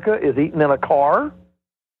America is eaten in a car?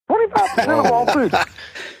 25% of all food.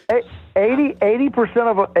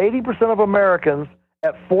 80% of Americans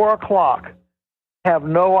at 4 o'clock have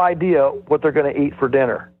no idea what they're going to eat for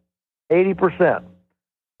dinner. 80%.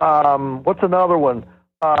 What's another one?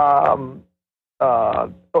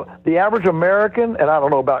 The average American, and I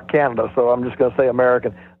don't know about Canada, so I'm just going to say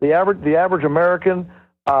American. The average American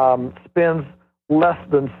spends less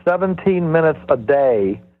than 17 minutes a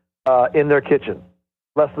day in their kitchen.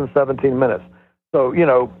 Less than 17 minutes. So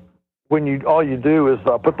when all you do is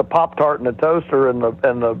put the Pop-Tart in the toaster and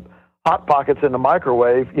the Hot Pockets in the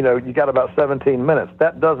microwave, you got about 17 minutes.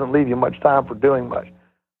 That doesn't leave you much time for doing much.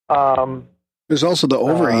 There's also the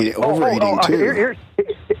overeating too.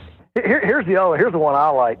 Here's the one I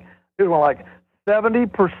like. Here's one I like.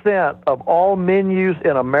 70% of all menus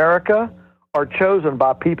in America are chosen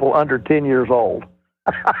by people under 10 years old.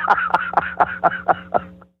 I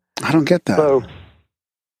don't get that. So,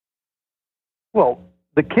 well,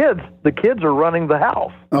 the kids are running the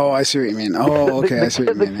house. Oh, I see what you mean. Oh, okay, I see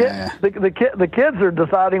what you mean. The kids are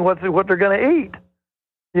deciding what they're going to eat.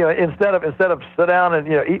 Instead of sit down and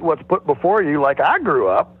eat what's put before you like I grew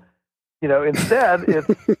up. Instead it's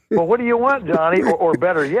well, what do you want, Johnny? Or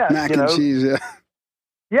better yet, mac and cheese.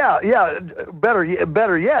 Yeah. Better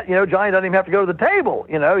yet, Johnny doesn't even have to go to the table.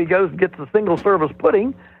 He goes and gets the single service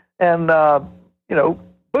pudding, and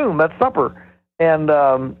boom, that's supper. And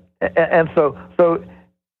so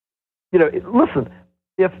listen,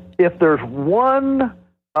 if there's one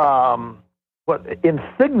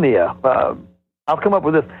insignia, I'll come up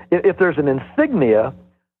with this. If there's an insignia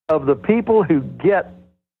of the people who get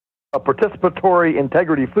a participatory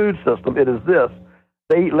integrity food system, it is this: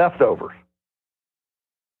 they eat leftovers.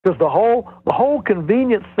 Because the whole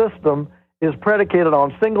convenience system is predicated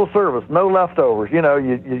on single service, no leftovers.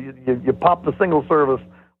 You pop the single service,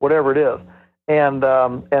 whatever it is, and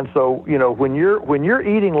so when you're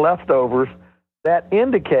eating leftovers, that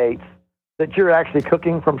indicates that you're actually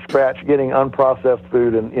cooking from scratch, getting unprocessed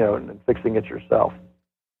food, and and fixing it yourself.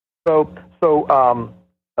 So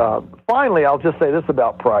finally, I'll just say this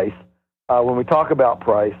about price. When we talk about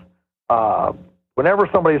price, whenever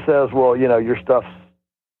somebody says, "Well, your stuff's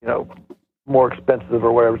more expensive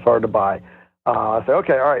or whatever, it's hard to buy," I say,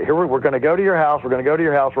 "Okay, all right. Here we're going to go to your house. We're going to go to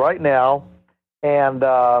your house right now, and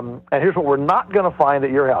here's what we're not going to find at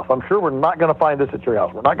your house. I'm sure we're not going to find this at your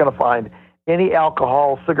house. We're not going to find any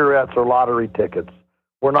alcohol, cigarettes, or lottery tickets.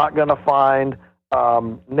 We're not going to find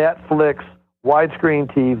Netflix,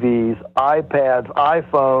 widescreen TVs, iPads,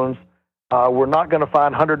 iPhones. We're not going to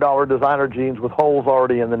find $100 designer jeans with holes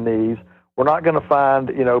already in the knees. We're not going to find,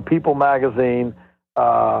 People magazine.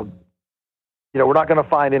 We're not going to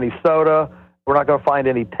find any soda. We're not going to find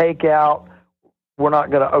any takeout. We're not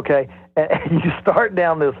going to, okay. And you start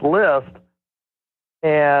down this list,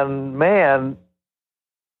 and man,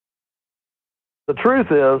 the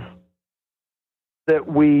truth is that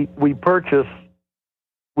we purchase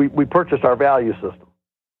our value system.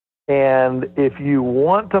 And if you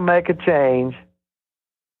want to make a change,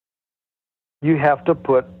 you have to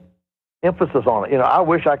put emphasis on it. I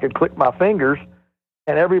wish I could click my fingers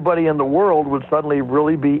and everybody in the world would suddenly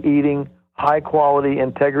really be eating high quality,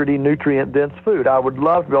 integrity, nutrient dense food. I would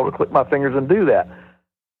love to be able to click my fingers and do that.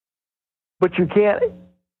 But you can't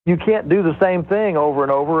do the same thing over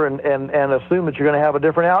and over and assume that you're going to have a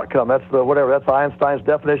different outcome. That's Einstein's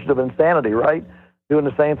definition of insanity, right? Doing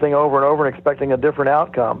the same thing over and over and expecting a different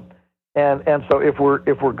outcome. And so if we're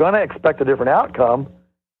going to expect a different outcome,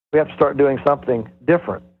 we have to start doing something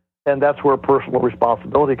different. And that's where personal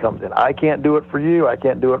responsibility comes in. I can't do it for you. I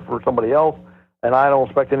can't do it for somebody else. And I don't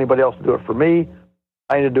expect anybody else to do it for me.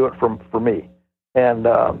 I need to do it for me. And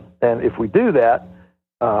if we do that,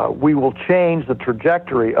 we will change the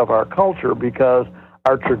trajectory of our culture, because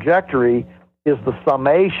our trajectory is the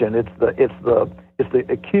summation. It's the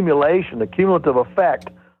accumulation, the cumulative effect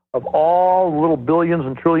of all the little billions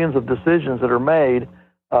and trillions of decisions that are made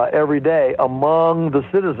every day among the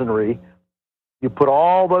citizenry. You put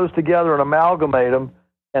all those together and amalgamate them,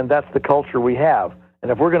 and that's the culture we have. And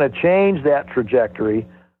if we're going to change that trajectory,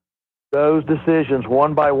 those decisions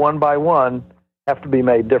one by one, have to be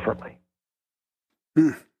made differently.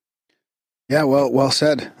 Yeah, well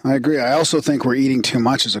said. I agree. I also think we're eating too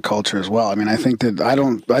much as a culture as well. I mean, I think we're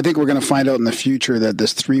going to find out in the future that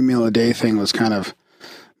this 3 meal a day thing was kind of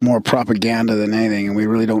more propaganda than anything, and we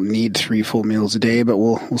really don't need 3 full meals a day, but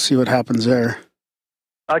we'll see what happens there.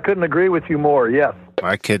 I couldn't agree with you more. Yes.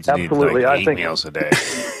 My kids Absolutely. need like 8 meals a day.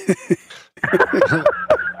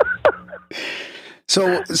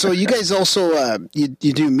 So you guys also you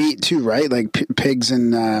do meat too, right? Like pigs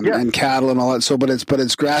and cattle and all that. So, but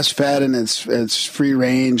it's grass fed and it's free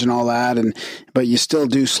range and all that, but you still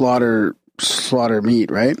do slaughter meat,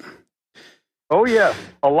 right? Oh yeah,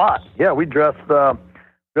 a lot. Yeah, we dressed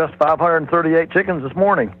 538 chickens this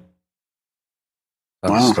morning.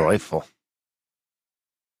 That's delightful.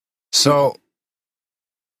 So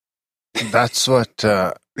that's what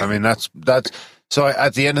I mean. That's. So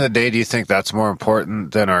at the end of the day, do you think that's more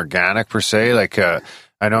important than organic per se? Like I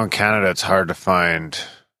know in Canada it's hard to find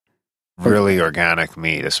really organic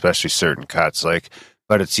meat, especially certain cuts.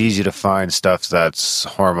 But it's easy to find stuff that's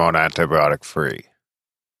hormone antibiotic free.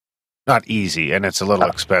 Not easy, and it's a little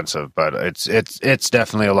expensive, but it's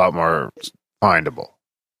definitely a lot more findable.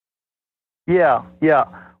 Yeah.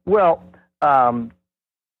 Well,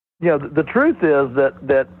 the truth is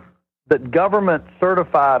that government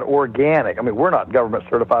certified organic. I mean, we're not government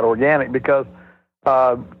certified organic because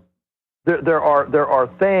there are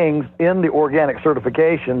things in the organic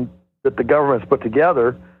certification that the government's put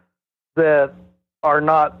together that are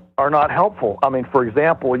not helpful. I mean, for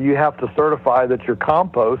example, you have to certify that your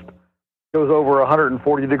compost goes over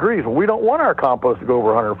 140 degrees. Well, we don't want our compost to go over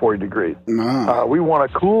 140 degrees. No. We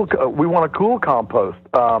want a cool compost.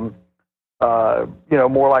 More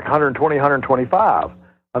like 120, 125.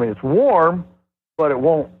 I mean, it's warm, but it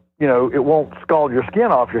won't scald your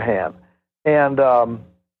skin off your hand. And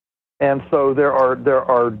so there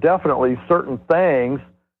are definitely certain things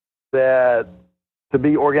that to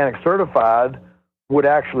be organic certified would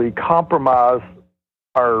actually compromise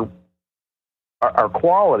our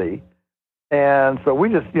quality. And so we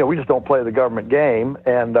just don't play the government game,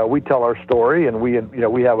 and we tell our story, and we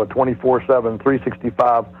have a 24/7,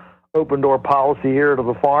 365 open door policy here to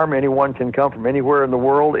the farm. Anyone can come from anywhere in the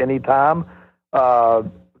world, anytime, to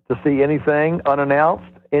see anything unannounced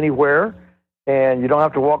anywhere. And you don't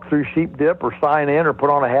have to walk through sheep dip or sign in or put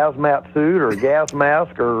on a hazmat suit or a gas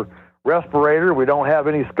mask or respirator. We don't have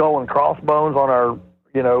any skull and crossbones on our,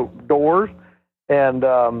 doors. And,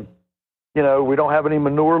 we don't have any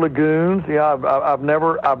manure lagoons. I've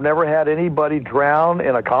never had anybody drown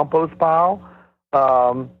in a compost pile.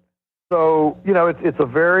 So, it's a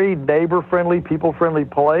very neighbor-friendly, people-friendly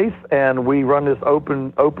place, and we run this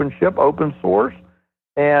open source,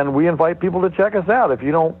 and we invite people to check us out. If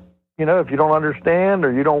you don't understand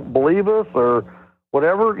or you don't believe us or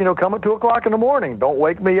whatever, come at 2:00 in the morning. Don't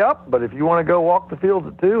wake me up, but if you want to go walk the fields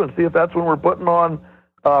at 2 and see if that's when we're putting on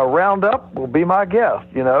Roundup, well, be my guest,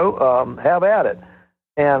 have at it.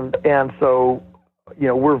 And so,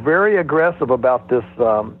 we're very aggressive about this,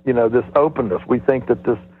 this openness. We think that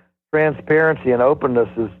this transparency and openness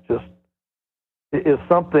is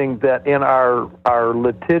something that in our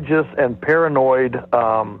litigious and paranoid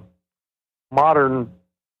modern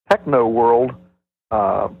techno world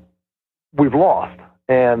we've lost,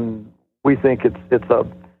 and we think it's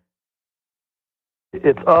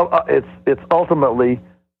ultimately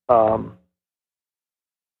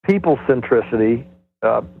people centricity.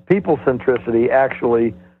 People centricity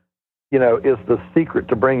actually, is the secret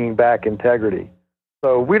to bringing back integrity.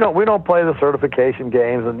 So we don't play the certification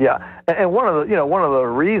games, and one of the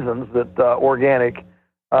reasons that organic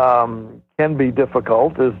can be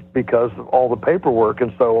difficult is because of all the paperwork,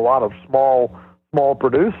 and so a lot of small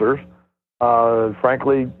producers,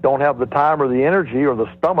 frankly, don't have the time or the energy or the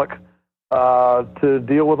stomach to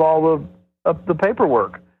deal with all the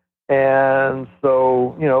paperwork, and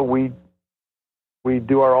so we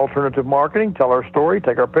do our alternative marketing, tell our story,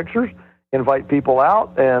 take our pictures, invite people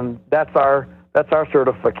out, and that's our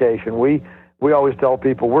certification. We always tell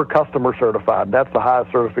people we're customer certified. That's the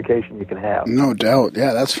highest certification you can have. No doubt.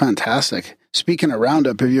 Yeah, that's fantastic. Speaking of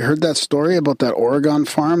Roundup, have you heard that story about that Oregon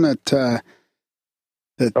farm that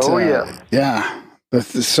oh, yeah. Yeah.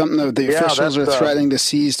 Something that the officials are threatening to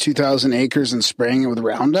seize 2,000 acres and spraying it with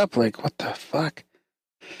Roundup? Like, what the fuck?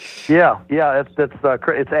 Yeah.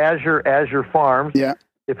 It's Azure Farms. Yeah.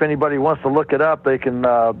 If anybody wants to look it up, they can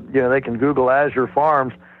Google Azure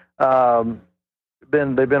Farms.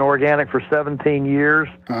 They've been organic for 17 years.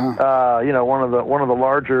 Uh-huh. One of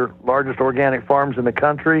the largest organic farms in the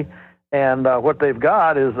country. And what they've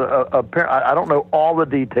got is I don't know all the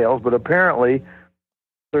details, but apparently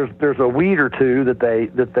there's a weed or two that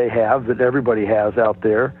they have, that everybody has out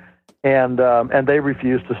there, and they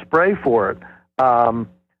refuse to spray for it. I'm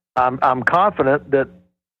confident that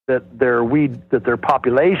their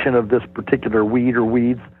population of this particular weed or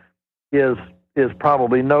weeds is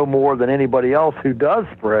probably no more than anybody else who does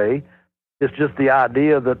spray. It's just the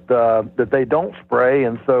idea that they don't spray,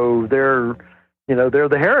 and so they're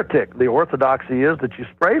the heretic. The orthodoxy is that you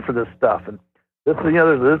spray for this stuff, and this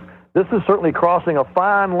is certainly crossing a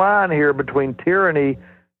fine line here between tyranny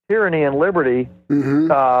and liberty.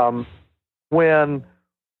 Mm-hmm. When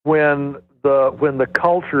the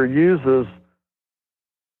culture uses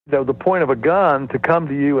the point of a gun to come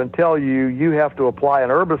to you and tell you have to apply an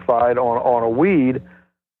herbicide on a weed,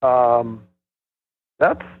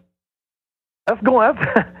 that's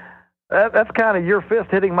kind of your fist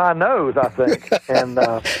hitting my nose, I think. And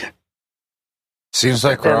seems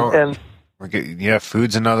like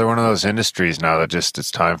food's another one of those industries now that just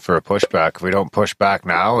it's time for a pushback. If we don't push back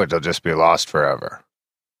now, it'll just be lost forever.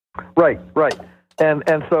 Right. And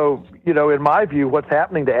so, in my view, what's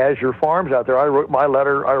happening to Azure Farms out there, I wrote my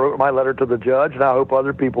letter to the judge, and I hope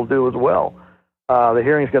other people do as well. The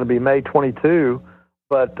hearing's going to be May 22,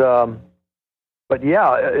 but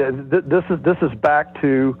yeah, this is back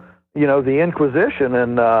to, the Inquisition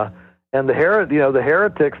and the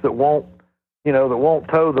heretics that won't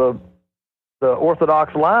toe the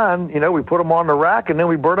Orthodox line. We put them on the rack and then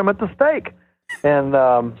we burn them at the stake. And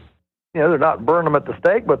they're not burning them at the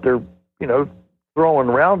stake, but they're throwing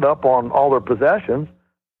Roundup on all their possessions.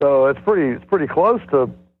 So it's pretty close to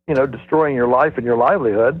destroying your life and your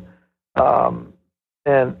livelihood. And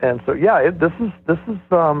so yeah, this is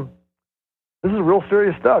real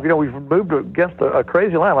serious stuff. We've moved against a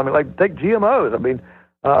crazy line. I mean, like take GMOs. I mean,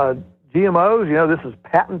 GMOs. This is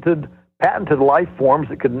patented life forms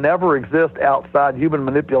that could never exist outside human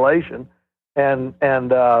manipulation, and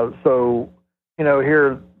so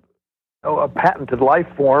here a patented life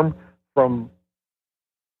form from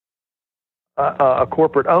a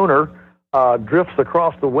corporate owner drifts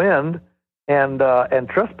across the wind and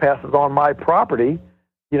trespasses on my property.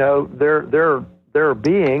 Their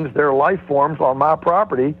beings, their life forms on my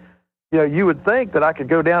property. You would think that I could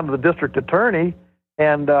go down to the district attorney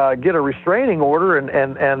and get a restraining order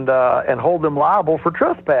and hold them liable for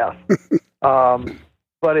trespass.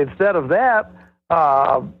 But instead of that,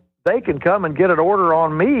 they can come and get an order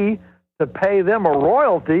on me to pay them a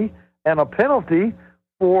royalty and a penalty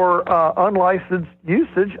for unlicensed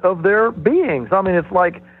usage of their beings. I mean, it's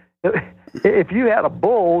like if you had a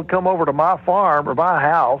bull come over to my farm or my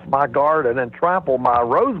house, my garden, and trample my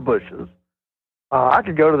rose bushes, I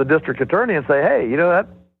could go to the district attorney and say, hey,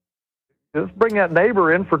 let's bring that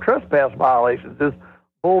neighbor in for trespass violations. This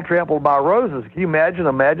bull trampled my roses. Can you imagine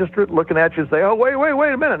a magistrate looking at you and say, oh, wait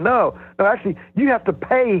a minute. No, actually, you have to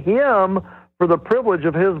pay him for the privilege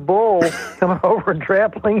of his bull coming over and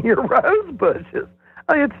trampling your rose bushes.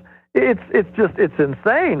 I mean, it's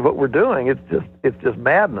insane what we're doing. It's just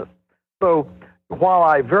madness. So while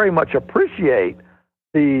I very much appreciate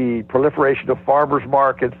the proliferation of farmers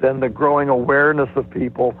markets and the growing awareness of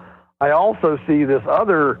people, I also see this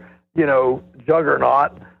other,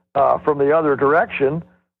 juggernaut from the other direction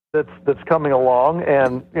that's coming along.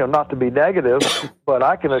 And not to be negative, but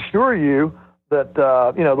I can assure you that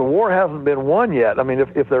the war hasn't been won yet. I mean,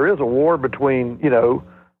 if there is a war between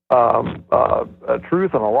a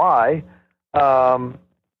truth and a lie,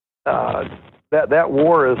 that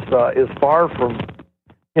war is far from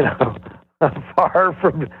far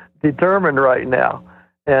from determined right now,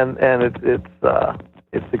 and it's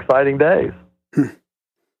exciting days.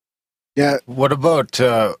 Yeah. What about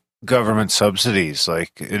government subsidies?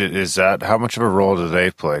 Like, is that, how much of a role do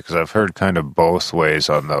they play? Because I've heard kind of both ways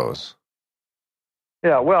on those.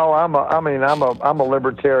 Yeah, well, I'm a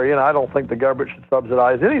libertarian. I don't think the government should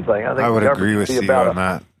subsidize anything. I would agree with you on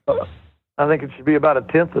that. I think it should be about a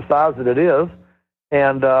tenth the size that it is,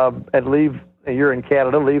 and leave. You're in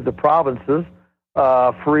Canada. Leave the provinces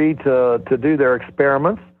free to do their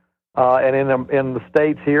experiments, and in the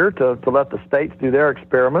states here to let the states do their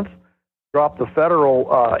experiments. Drop the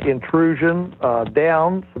federal intrusion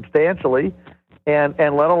down substantially, and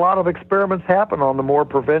let a lot of experiments happen on the more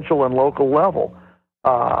provincial and local level.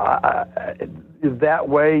 That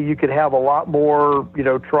way you could have a lot more,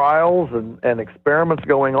 trials and experiments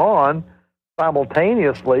going on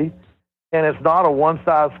simultaneously, and it's not a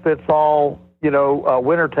one-size-fits-all,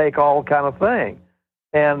 winner-take-all kind of thing.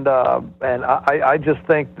 And I just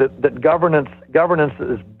think that governance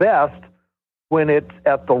is best when it's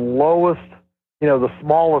at the lowest, the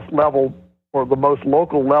smallest level or the most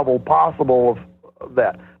local level possible of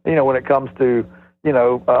that. When it comes to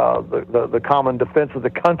the common defense of the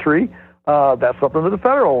country. That's something that the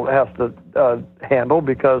federal has to handle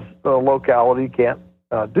because the locality can't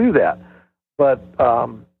do that. But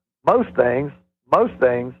most things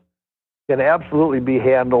can absolutely be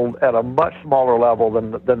handled at a much smaller level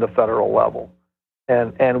than the federal level,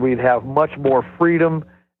 and we'd have much more freedom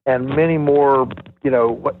and many more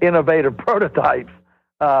innovative prototypes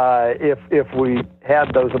if we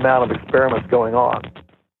had those amount of experiments going on.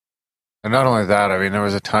 And not only that, I mean, there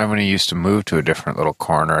was a time when you used to move to a different little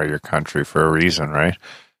corner of your country for a reason, right?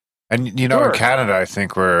 And, Sure. In Canada, I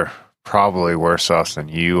think we're probably worse off than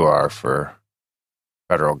you are for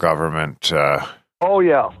federal government. Oh,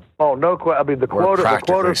 yeah. Oh, no question. I mean, the quota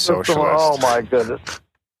system, socialist. oh, my goodness.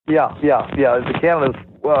 Yeah. The Canada's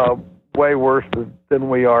way worse than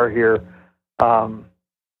we are here.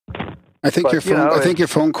 I think your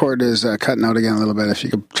phone cord is cutting out again a little bit. If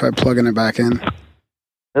you could try plugging it back in.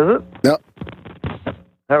 Is it? Yep.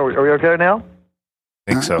 Are we okay now?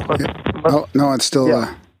 I think so. Yeah. Oh, no, it's still...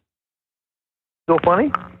 Yeah. Still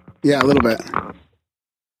funny? Yeah, a little bit.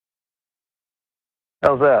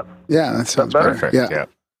 How's that? Yeah, that sounds better? Perfect. Yeah.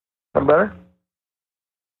 That better?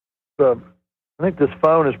 So, I think this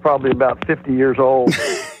phone is probably about 50 years old.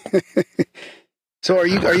 So are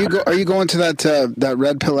you going to that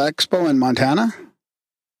Red Pill Expo in Montana?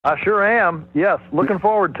 I sure am. Yes, looking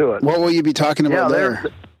forward to it. What will you be talking about there?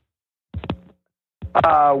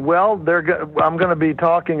 Well, I'm going to be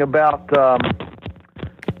talking about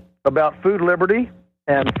food liberty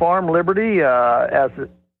and farm liberty as it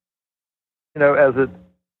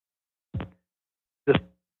just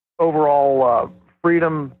overall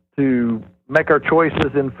freedom to make our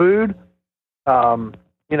choices in food.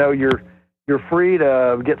 You're free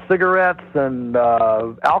to get cigarettes and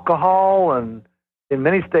alcohol and in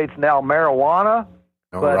many states now marijuana,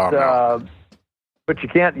 but you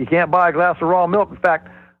can't buy a glass of raw milk. In fact,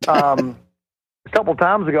 a couple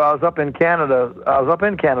times ago I was up in Canada. I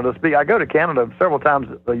go to Canada several times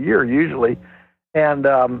a year usually, and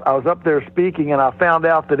I was up there speaking, and I found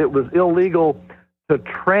out that it was illegal to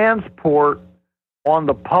transport on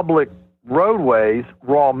the public roadways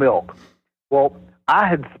raw milk. Well,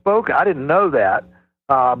 I didn't know that,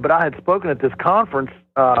 but I had spoken at this conference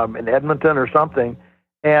in Edmonton or something,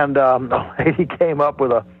 and a lady came up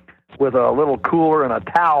with a little cooler and a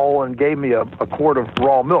towel and gave me a quart of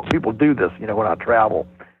raw milk. People do this, when I travel,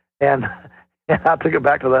 and I took it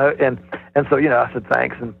back to the and so I said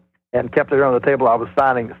thanks and kept it on the table. I was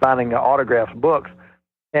signing autographs, books,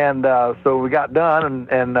 and so we got done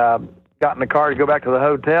and got in the car to go back to the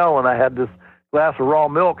hotel, and I had this glass of raw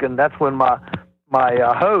milk, and that's when my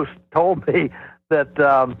host told me that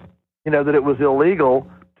that it was illegal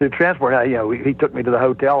to transport. Now, he took me to the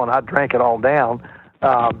hotel and I drank it all down.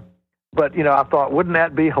 But I thought, wouldn't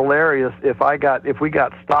that be hilarious if we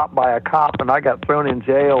got stopped by a cop and I got thrown in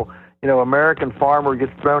jail? American farmer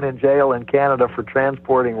gets thrown in jail in Canada for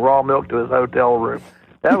transporting raw milk to his hotel room.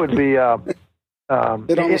 That would be.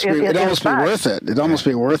 It'd almost be worth it. It'd almost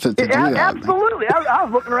be worth it to do that. Absolutely. I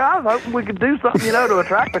was looking around, I was hoping we could do something, to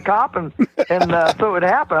attract the cop, and so it would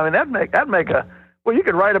happen. I mean, that'd make a. Well, you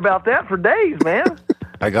could write about that for days, man.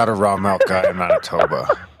 I got a raw milk guy in Manitoba.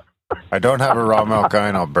 I don't have a raw milk guy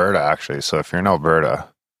in Alberta, actually. So if you're in Alberta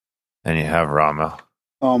and you have raw milk.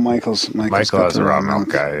 Oh, Michael has a raw milk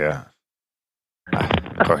guy, yeah.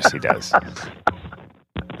 Of course he does.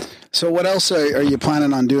 So what else are you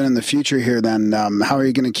planning on doing in the future here then? How are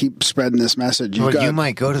you going to keep spreading this message? You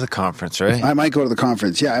might go to the conference, right? I might go to the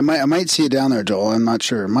conference. Yeah, I might see you down there, Joel. I'm not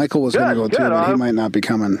sure. Michael was going to go too, but he might not be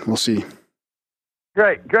coming. We'll see.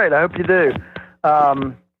 Great. I hope you do.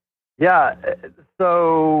 Yeah.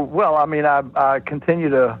 So, well, I mean, I continue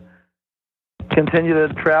to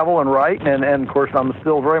travel and write, and of course, I'm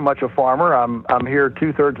still very much a farmer. I'm here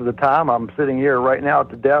 2/3 of the time. I'm sitting here right now at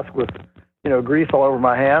the desk with grease all over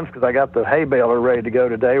my hands because I got the hay baler ready to go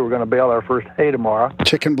today. We're going to bale our first hay tomorrow.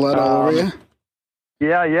 Chicken blood all over you?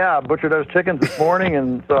 Yeah. I butchered those chickens this morning,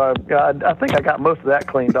 and so I think I got most of that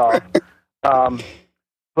cleaned off.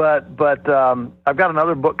 But I've got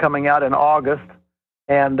another book coming out in August,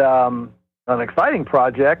 and an exciting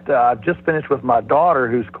project. I've just finished with my daughter,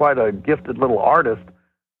 who's quite a gifted little artist.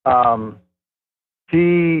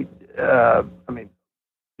 She's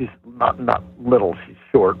not little. She's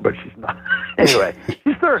short, but she's not. Anyway,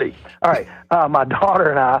 she's 30. All right. My daughter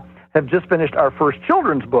and I have just finished our first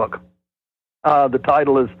children's book. The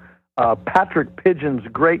title is Patrick Pigeon's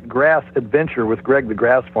Great Grass Adventure with Greg the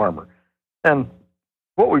Grass Farmer. And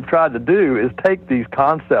what we've tried to do is take these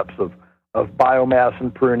concepts of biomass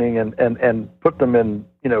and pruning and put them in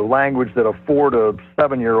language that a 4 to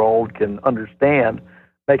 7 year old can understand.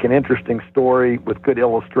 make an interesting story with good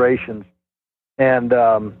illustrations, and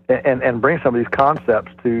bring some of these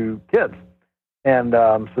concepts to kids. And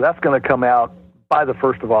so that's going to come out by the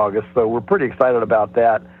 1st of August. So we're pretty excited about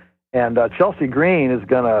that. And Chelsea Green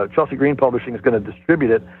Publishing is going to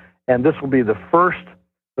distribute it, and this will be the first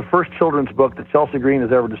children's book that Chelsea Green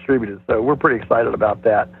has ever distributed. So we're pretty excited about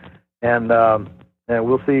that, and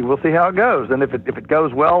we'll see how it goes. And if it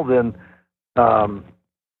goes well, then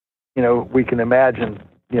we can imagine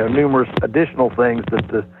numerous additional things that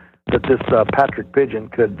this Patrick Pigeon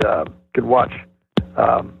could watch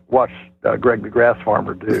Greg the Grass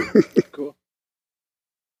Farmer do. Cool.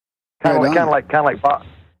 Kind of like Bob.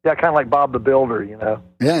 Yeah, kind of like Bob the Builder,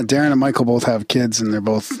 Yeah, Darren and Michael both have kids, and they're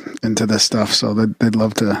both into this stuff, so they'd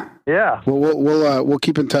love to. Yeah. We'll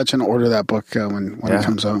keep in touch and order that book when it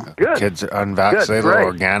comes out. Good. Kids are unvaccinated, Good,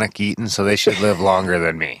 organic eating, so they should live longer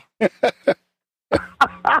than me.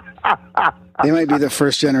 They might be the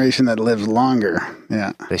first generation that lives longer.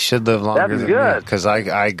 Yeah, they should live longer That's than good. me because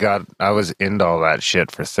I was into all that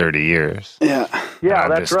shit for 30 years. Yeah, yeah. I'm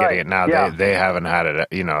That's just right. getting it now. Yeah. They haven't had it.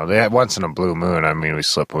 They had once in a blue moon. I mean, we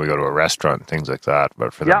slip when we go to a restaurant and things like that.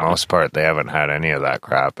 But for the most part, they haven't had any of that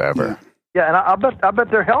crap ever. Yeah, and I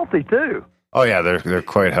bet they're healthy too. Oh yeah, they're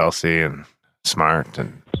quite healthy and smart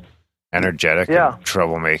and energetic and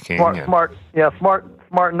troublemaking.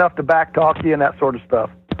 Smart enough to backtalk you and that sort of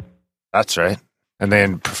stuff. That's right. And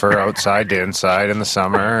then prefer outside to inside in the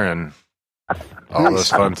summer and all those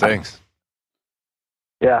fun things.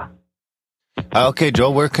 Yeah. Okay,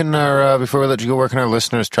 Joel, where can before we let you go, where can our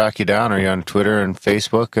listeners track you down? Are you on Twitter and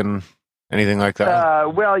Facebook and anything like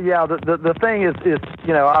that? Well, yeah. The thing is,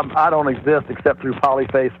 I don't exist except through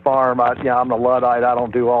Polyface Farm. I'm a Luddite. I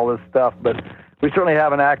don't do all this stuff, but we certainly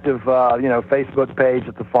have an active, Facebook page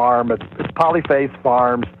at the farm. It's Polyface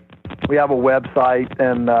Farms. We have a website,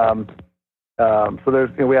 and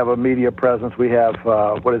so we have a media presence. We have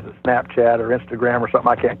Snapchat or Instagram or something.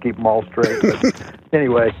 I can't keep them all straight. But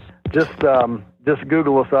anyway, just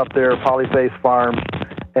Google us up there, Polyface Farms,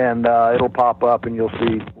 and it'll pop up, and you'll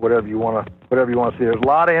see whatever you want to see. There's a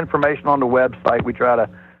lot of information on the website. We try to,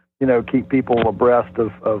 keep people abreast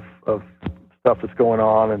of stuff that's going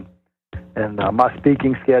on, and my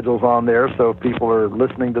speaking schedule's on there. So if people are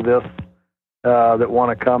listening to this that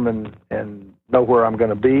want to come and know where I'm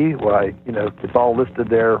going to be, it's all listed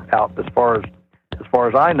there out as far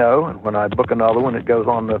as I know. And when I book another one, it goes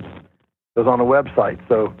on the website.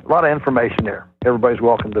 So a lot of information there. Everybody's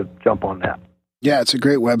welcome to jump on that. Yeah, it's a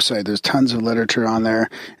great website. There's tons of literature on there,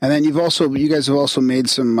 and then you guys have also made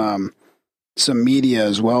some media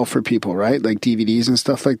as well for people, right? Like DVDs and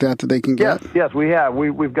stuff like that they can get. Yes, we have.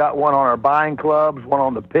 We've got one on our buying clubs, one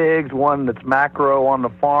on the pigs, one that's macro on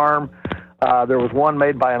the farm. There was one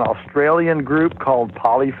made by an Australian group called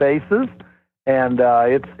Polyfaces, and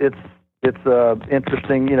it's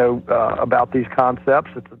interesting, about these concepts.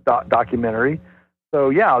 It's a documentary. So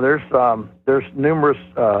yeah, there's numerous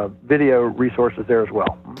video resources there as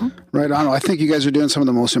well. Mm-hmm. Right on. I think you guys are doing some of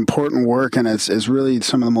the most important work, and it's really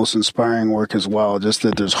some of the most inspiring work as well. Just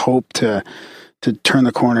that there's hope to turn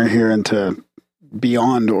the corner here into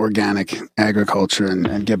beyond organic agriculture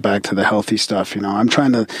and get back to the healthy stuff. I'm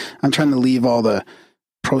trying to leave all the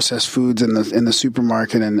processed foods in the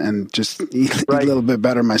supermarket and just eat a little bit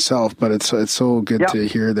better myself. But it's so good to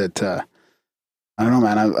hear that. I don't know,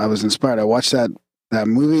 man. I was inspired. I watched that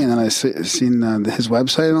movie, and then I seen his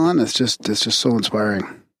website on. It's just so inspiring.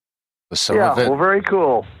 Well, very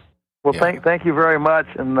cool. Well, thank you very much,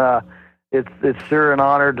 and it's sure an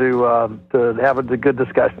honor to have a good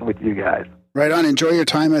discussion with you guys. Right on. Enjoy your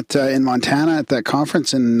time in Montana at that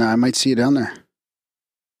conference, and I might see you down there.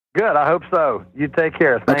 Good. I hope so. You take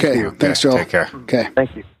care. Thank you. Thanks, Joel. Take care. Okay.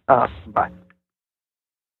 Thank you. Bye.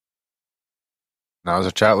 Now was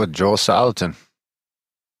a chat with Joel Salatin.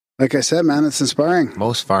 Like I said, man, it's inspiring.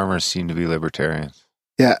 Most farmers seem to be libertarians.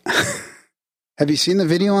 Yeah. Have you seen the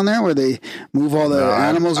video on there where they move all the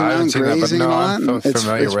animals around grazing and all that? I'm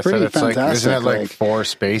familiar with it. It's fantastic. like, isn't it like 4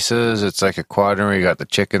 spaces? It's like a quadrant where you got the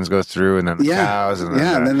chickens go through and then the cows and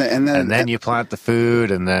then you plant the food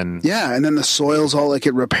and then... Yeah, and then the soil's all like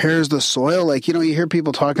it repairs the soil. Like, you hear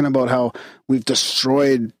people talking about how we've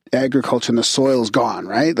destroyed agriculture and the soil's gone,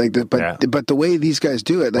 right? Like, but the way these guys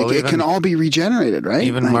do it, it can all be regenerated, right?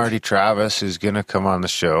 Even Marty Travis, who's going to come on the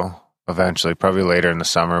show eventually, probably later in the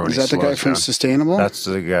summer. Is that the guy from Sustainable? That's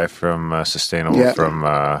the guy from Sustainable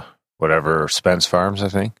from whatever Spence Farms, I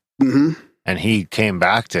think. Mm-hmm. And he came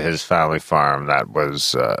back to his family farm that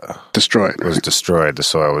was destroyed. Destroyed. The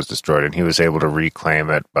soil was destroyed, and he was able to reclaim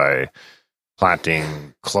it by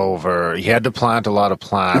planting clover. He had to plant a lot of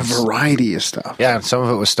plants, a variety of stuff. Yeah, and some of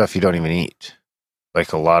it was stuff you don't even eat.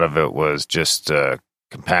 like a lot of it was just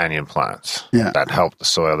companion plants that help the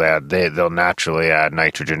soil. They'll naturally add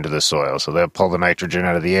nitrogen to the soil, so they'll pull the nitrogen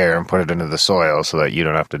out of the air and put it into the soil so that you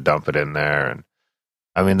don't have to dump it in there. And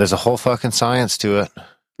I mean, there's a whole fucking science to it.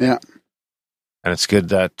 Yeah. And it's good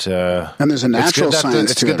that and there's a natural science to it, right?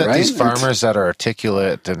 It's good that these farmers that are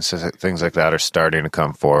articulate and things like that are starting to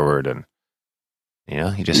come forward, and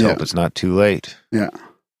you just hope it's not too late. Yeah.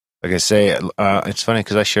 Like I say, it's funny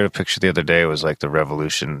because I shared a picture the other day. It was like the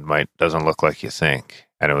revolution doesn't look like you think.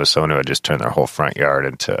 And it was someone who had just turned their whole front yard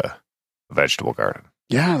into a vegetable garden.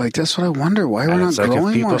 Yeah, like that's what I wonder. Why we're not growing more stuff?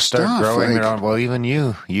 If people start growing their own, well, even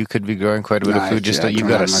you could be growing quite a bit of food. Just that you've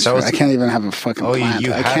got a south. I can't even have a fucking plant.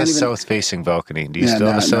 You had a south-facing balcony. Do you still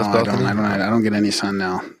have a south balcony? I don't get any sun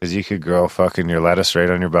now. Because you could grow fucking your lettuce right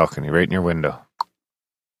on your balcony, right in your window.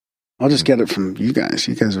 I'll just get it from you guys.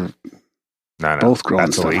 You guys are both growing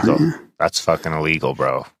that's stuff. Illegal. That's fucking illegal,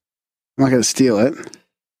 bro. I'm not going to steal it.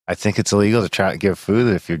 I think it's illegal to try to give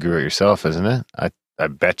food if you grew it yourself, isn't it? I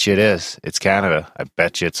bet you it is. It's Canada. I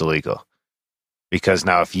bet you it's illegal. Because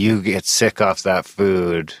now if you get sick off that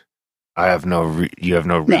food, you have no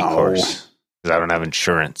recourse. Because I don't have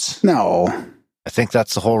insurance. No. I think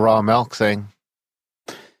that's the whole raw milk thing.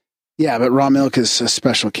 Yeah, but raw milk is a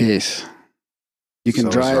special case. You can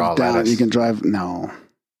drive down. Lettuce. You can drive. No.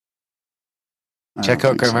 Check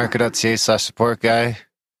out Grimerica.ca/support, guys.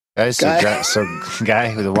 So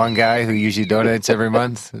guy, the one guy who usually donates every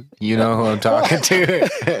month, you know who I'm talking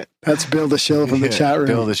to. That's Bill the Shill from the chat room.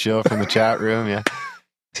 Bill the Shill from the chat room, yeah.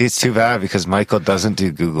 See, it's too bad because Michael doesn't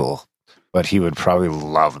do Google, but he would probably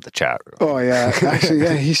love the chat room. Oh, yeah. Actually,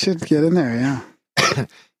 yeah, he should get in there, yeah.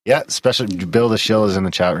 Yeah, especially Bill the Shill is in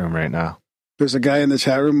the chat room right now. There's a guy in the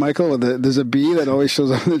chat room, Michael, there's a bee that always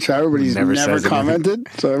shows up in the chat room, but he's never commented.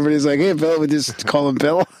 So everybody's like, hey, Bill, we just call him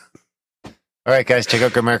Bill. All right, guys, check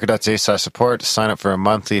out Grimerica.ca/support. Sign up for a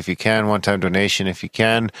monthly if you can, one-time donation if you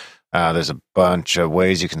can. There's a bunch of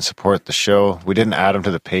ways you can support the show. We didn't add them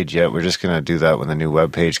to the page yet. We're just going to do that when the new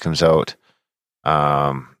webpage comes out.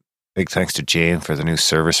 Big thanks to Jane for the new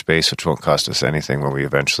server space, which won't cost us anything when we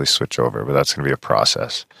eventually switch over, but that's going to be a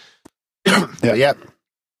process.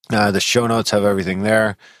 The show notes have everything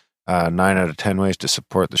there. 9 out of 10 ways to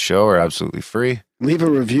support the show are absolutely free. Leave a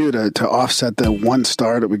review to offset the 1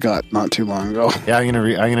 star that we got not too long ago. Yeah, I'm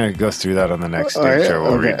gonna go through that on the next day. Sure,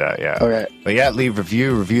 we'll read that. Yeah. Okay. But yeah, leave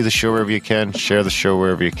review the show wherever you can, share the show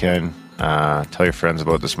wherever you can. Tell your friends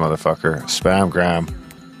about this motherfucker. Spam gram.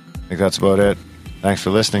 I think that's about it. Thanks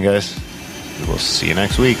for listening, guys. We'll see you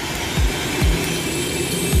next week.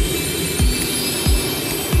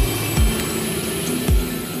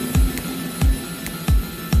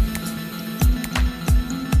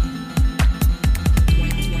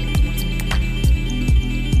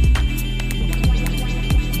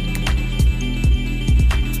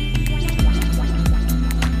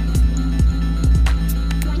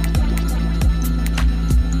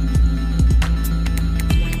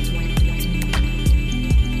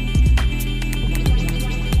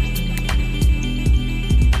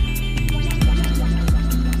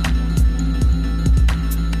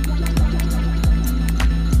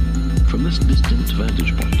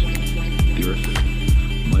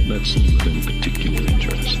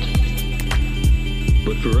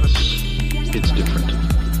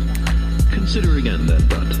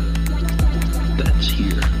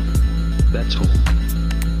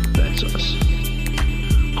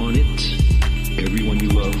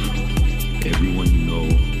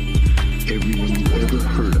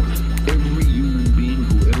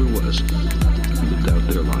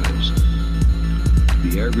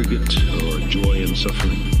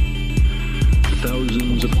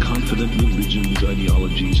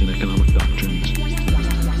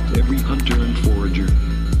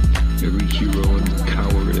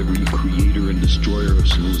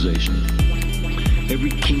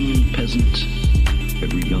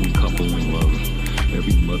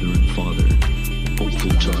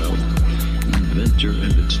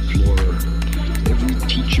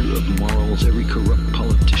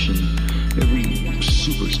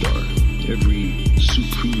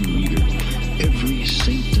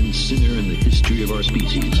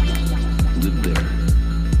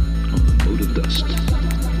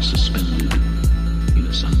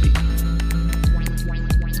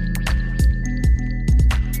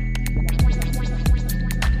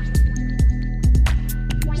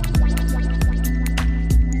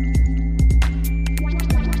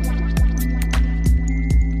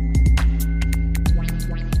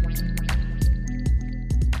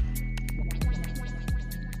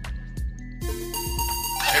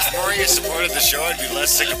 If more of you supported the show I'd be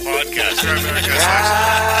less sick of podcasts. The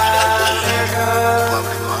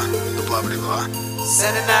blah blah.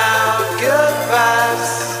 Sending out good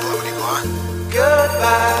vibes. Good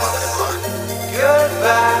vibes. Good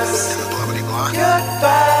vibes. Good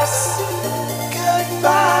vibes. Good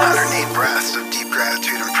vibes. 108 breaths of deep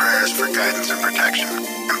gratitude and prayers for guidance and protection.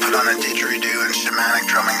 And put on a didgeridoo and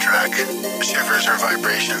shamanic drumming track. Shivers or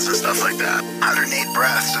vibrations and stuff like that. 108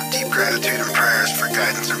 breaths of deep gratitude and prayers for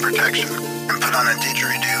guidance and protection. And put on a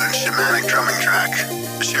didgeridoo and shamanic drumming track.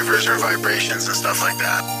 Shivers or vibrations and stuff like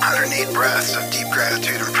that. 108 breaths of deep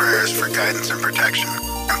gratitude and prayers for guidance and protection.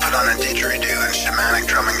 And put on a didgeridoo and shamanic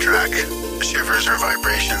drumming track. Shivers or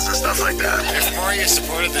vibrations and stuff like that. If more you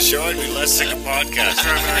supported the show, I'd be less sick of podcasts.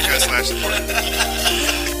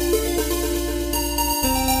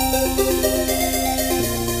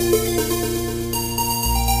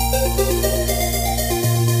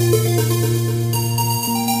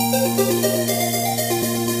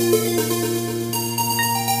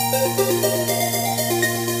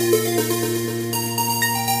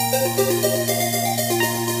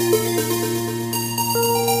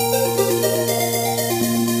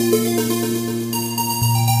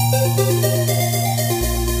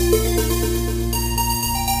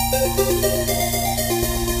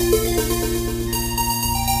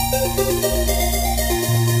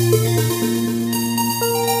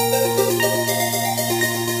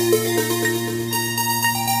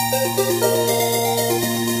 Good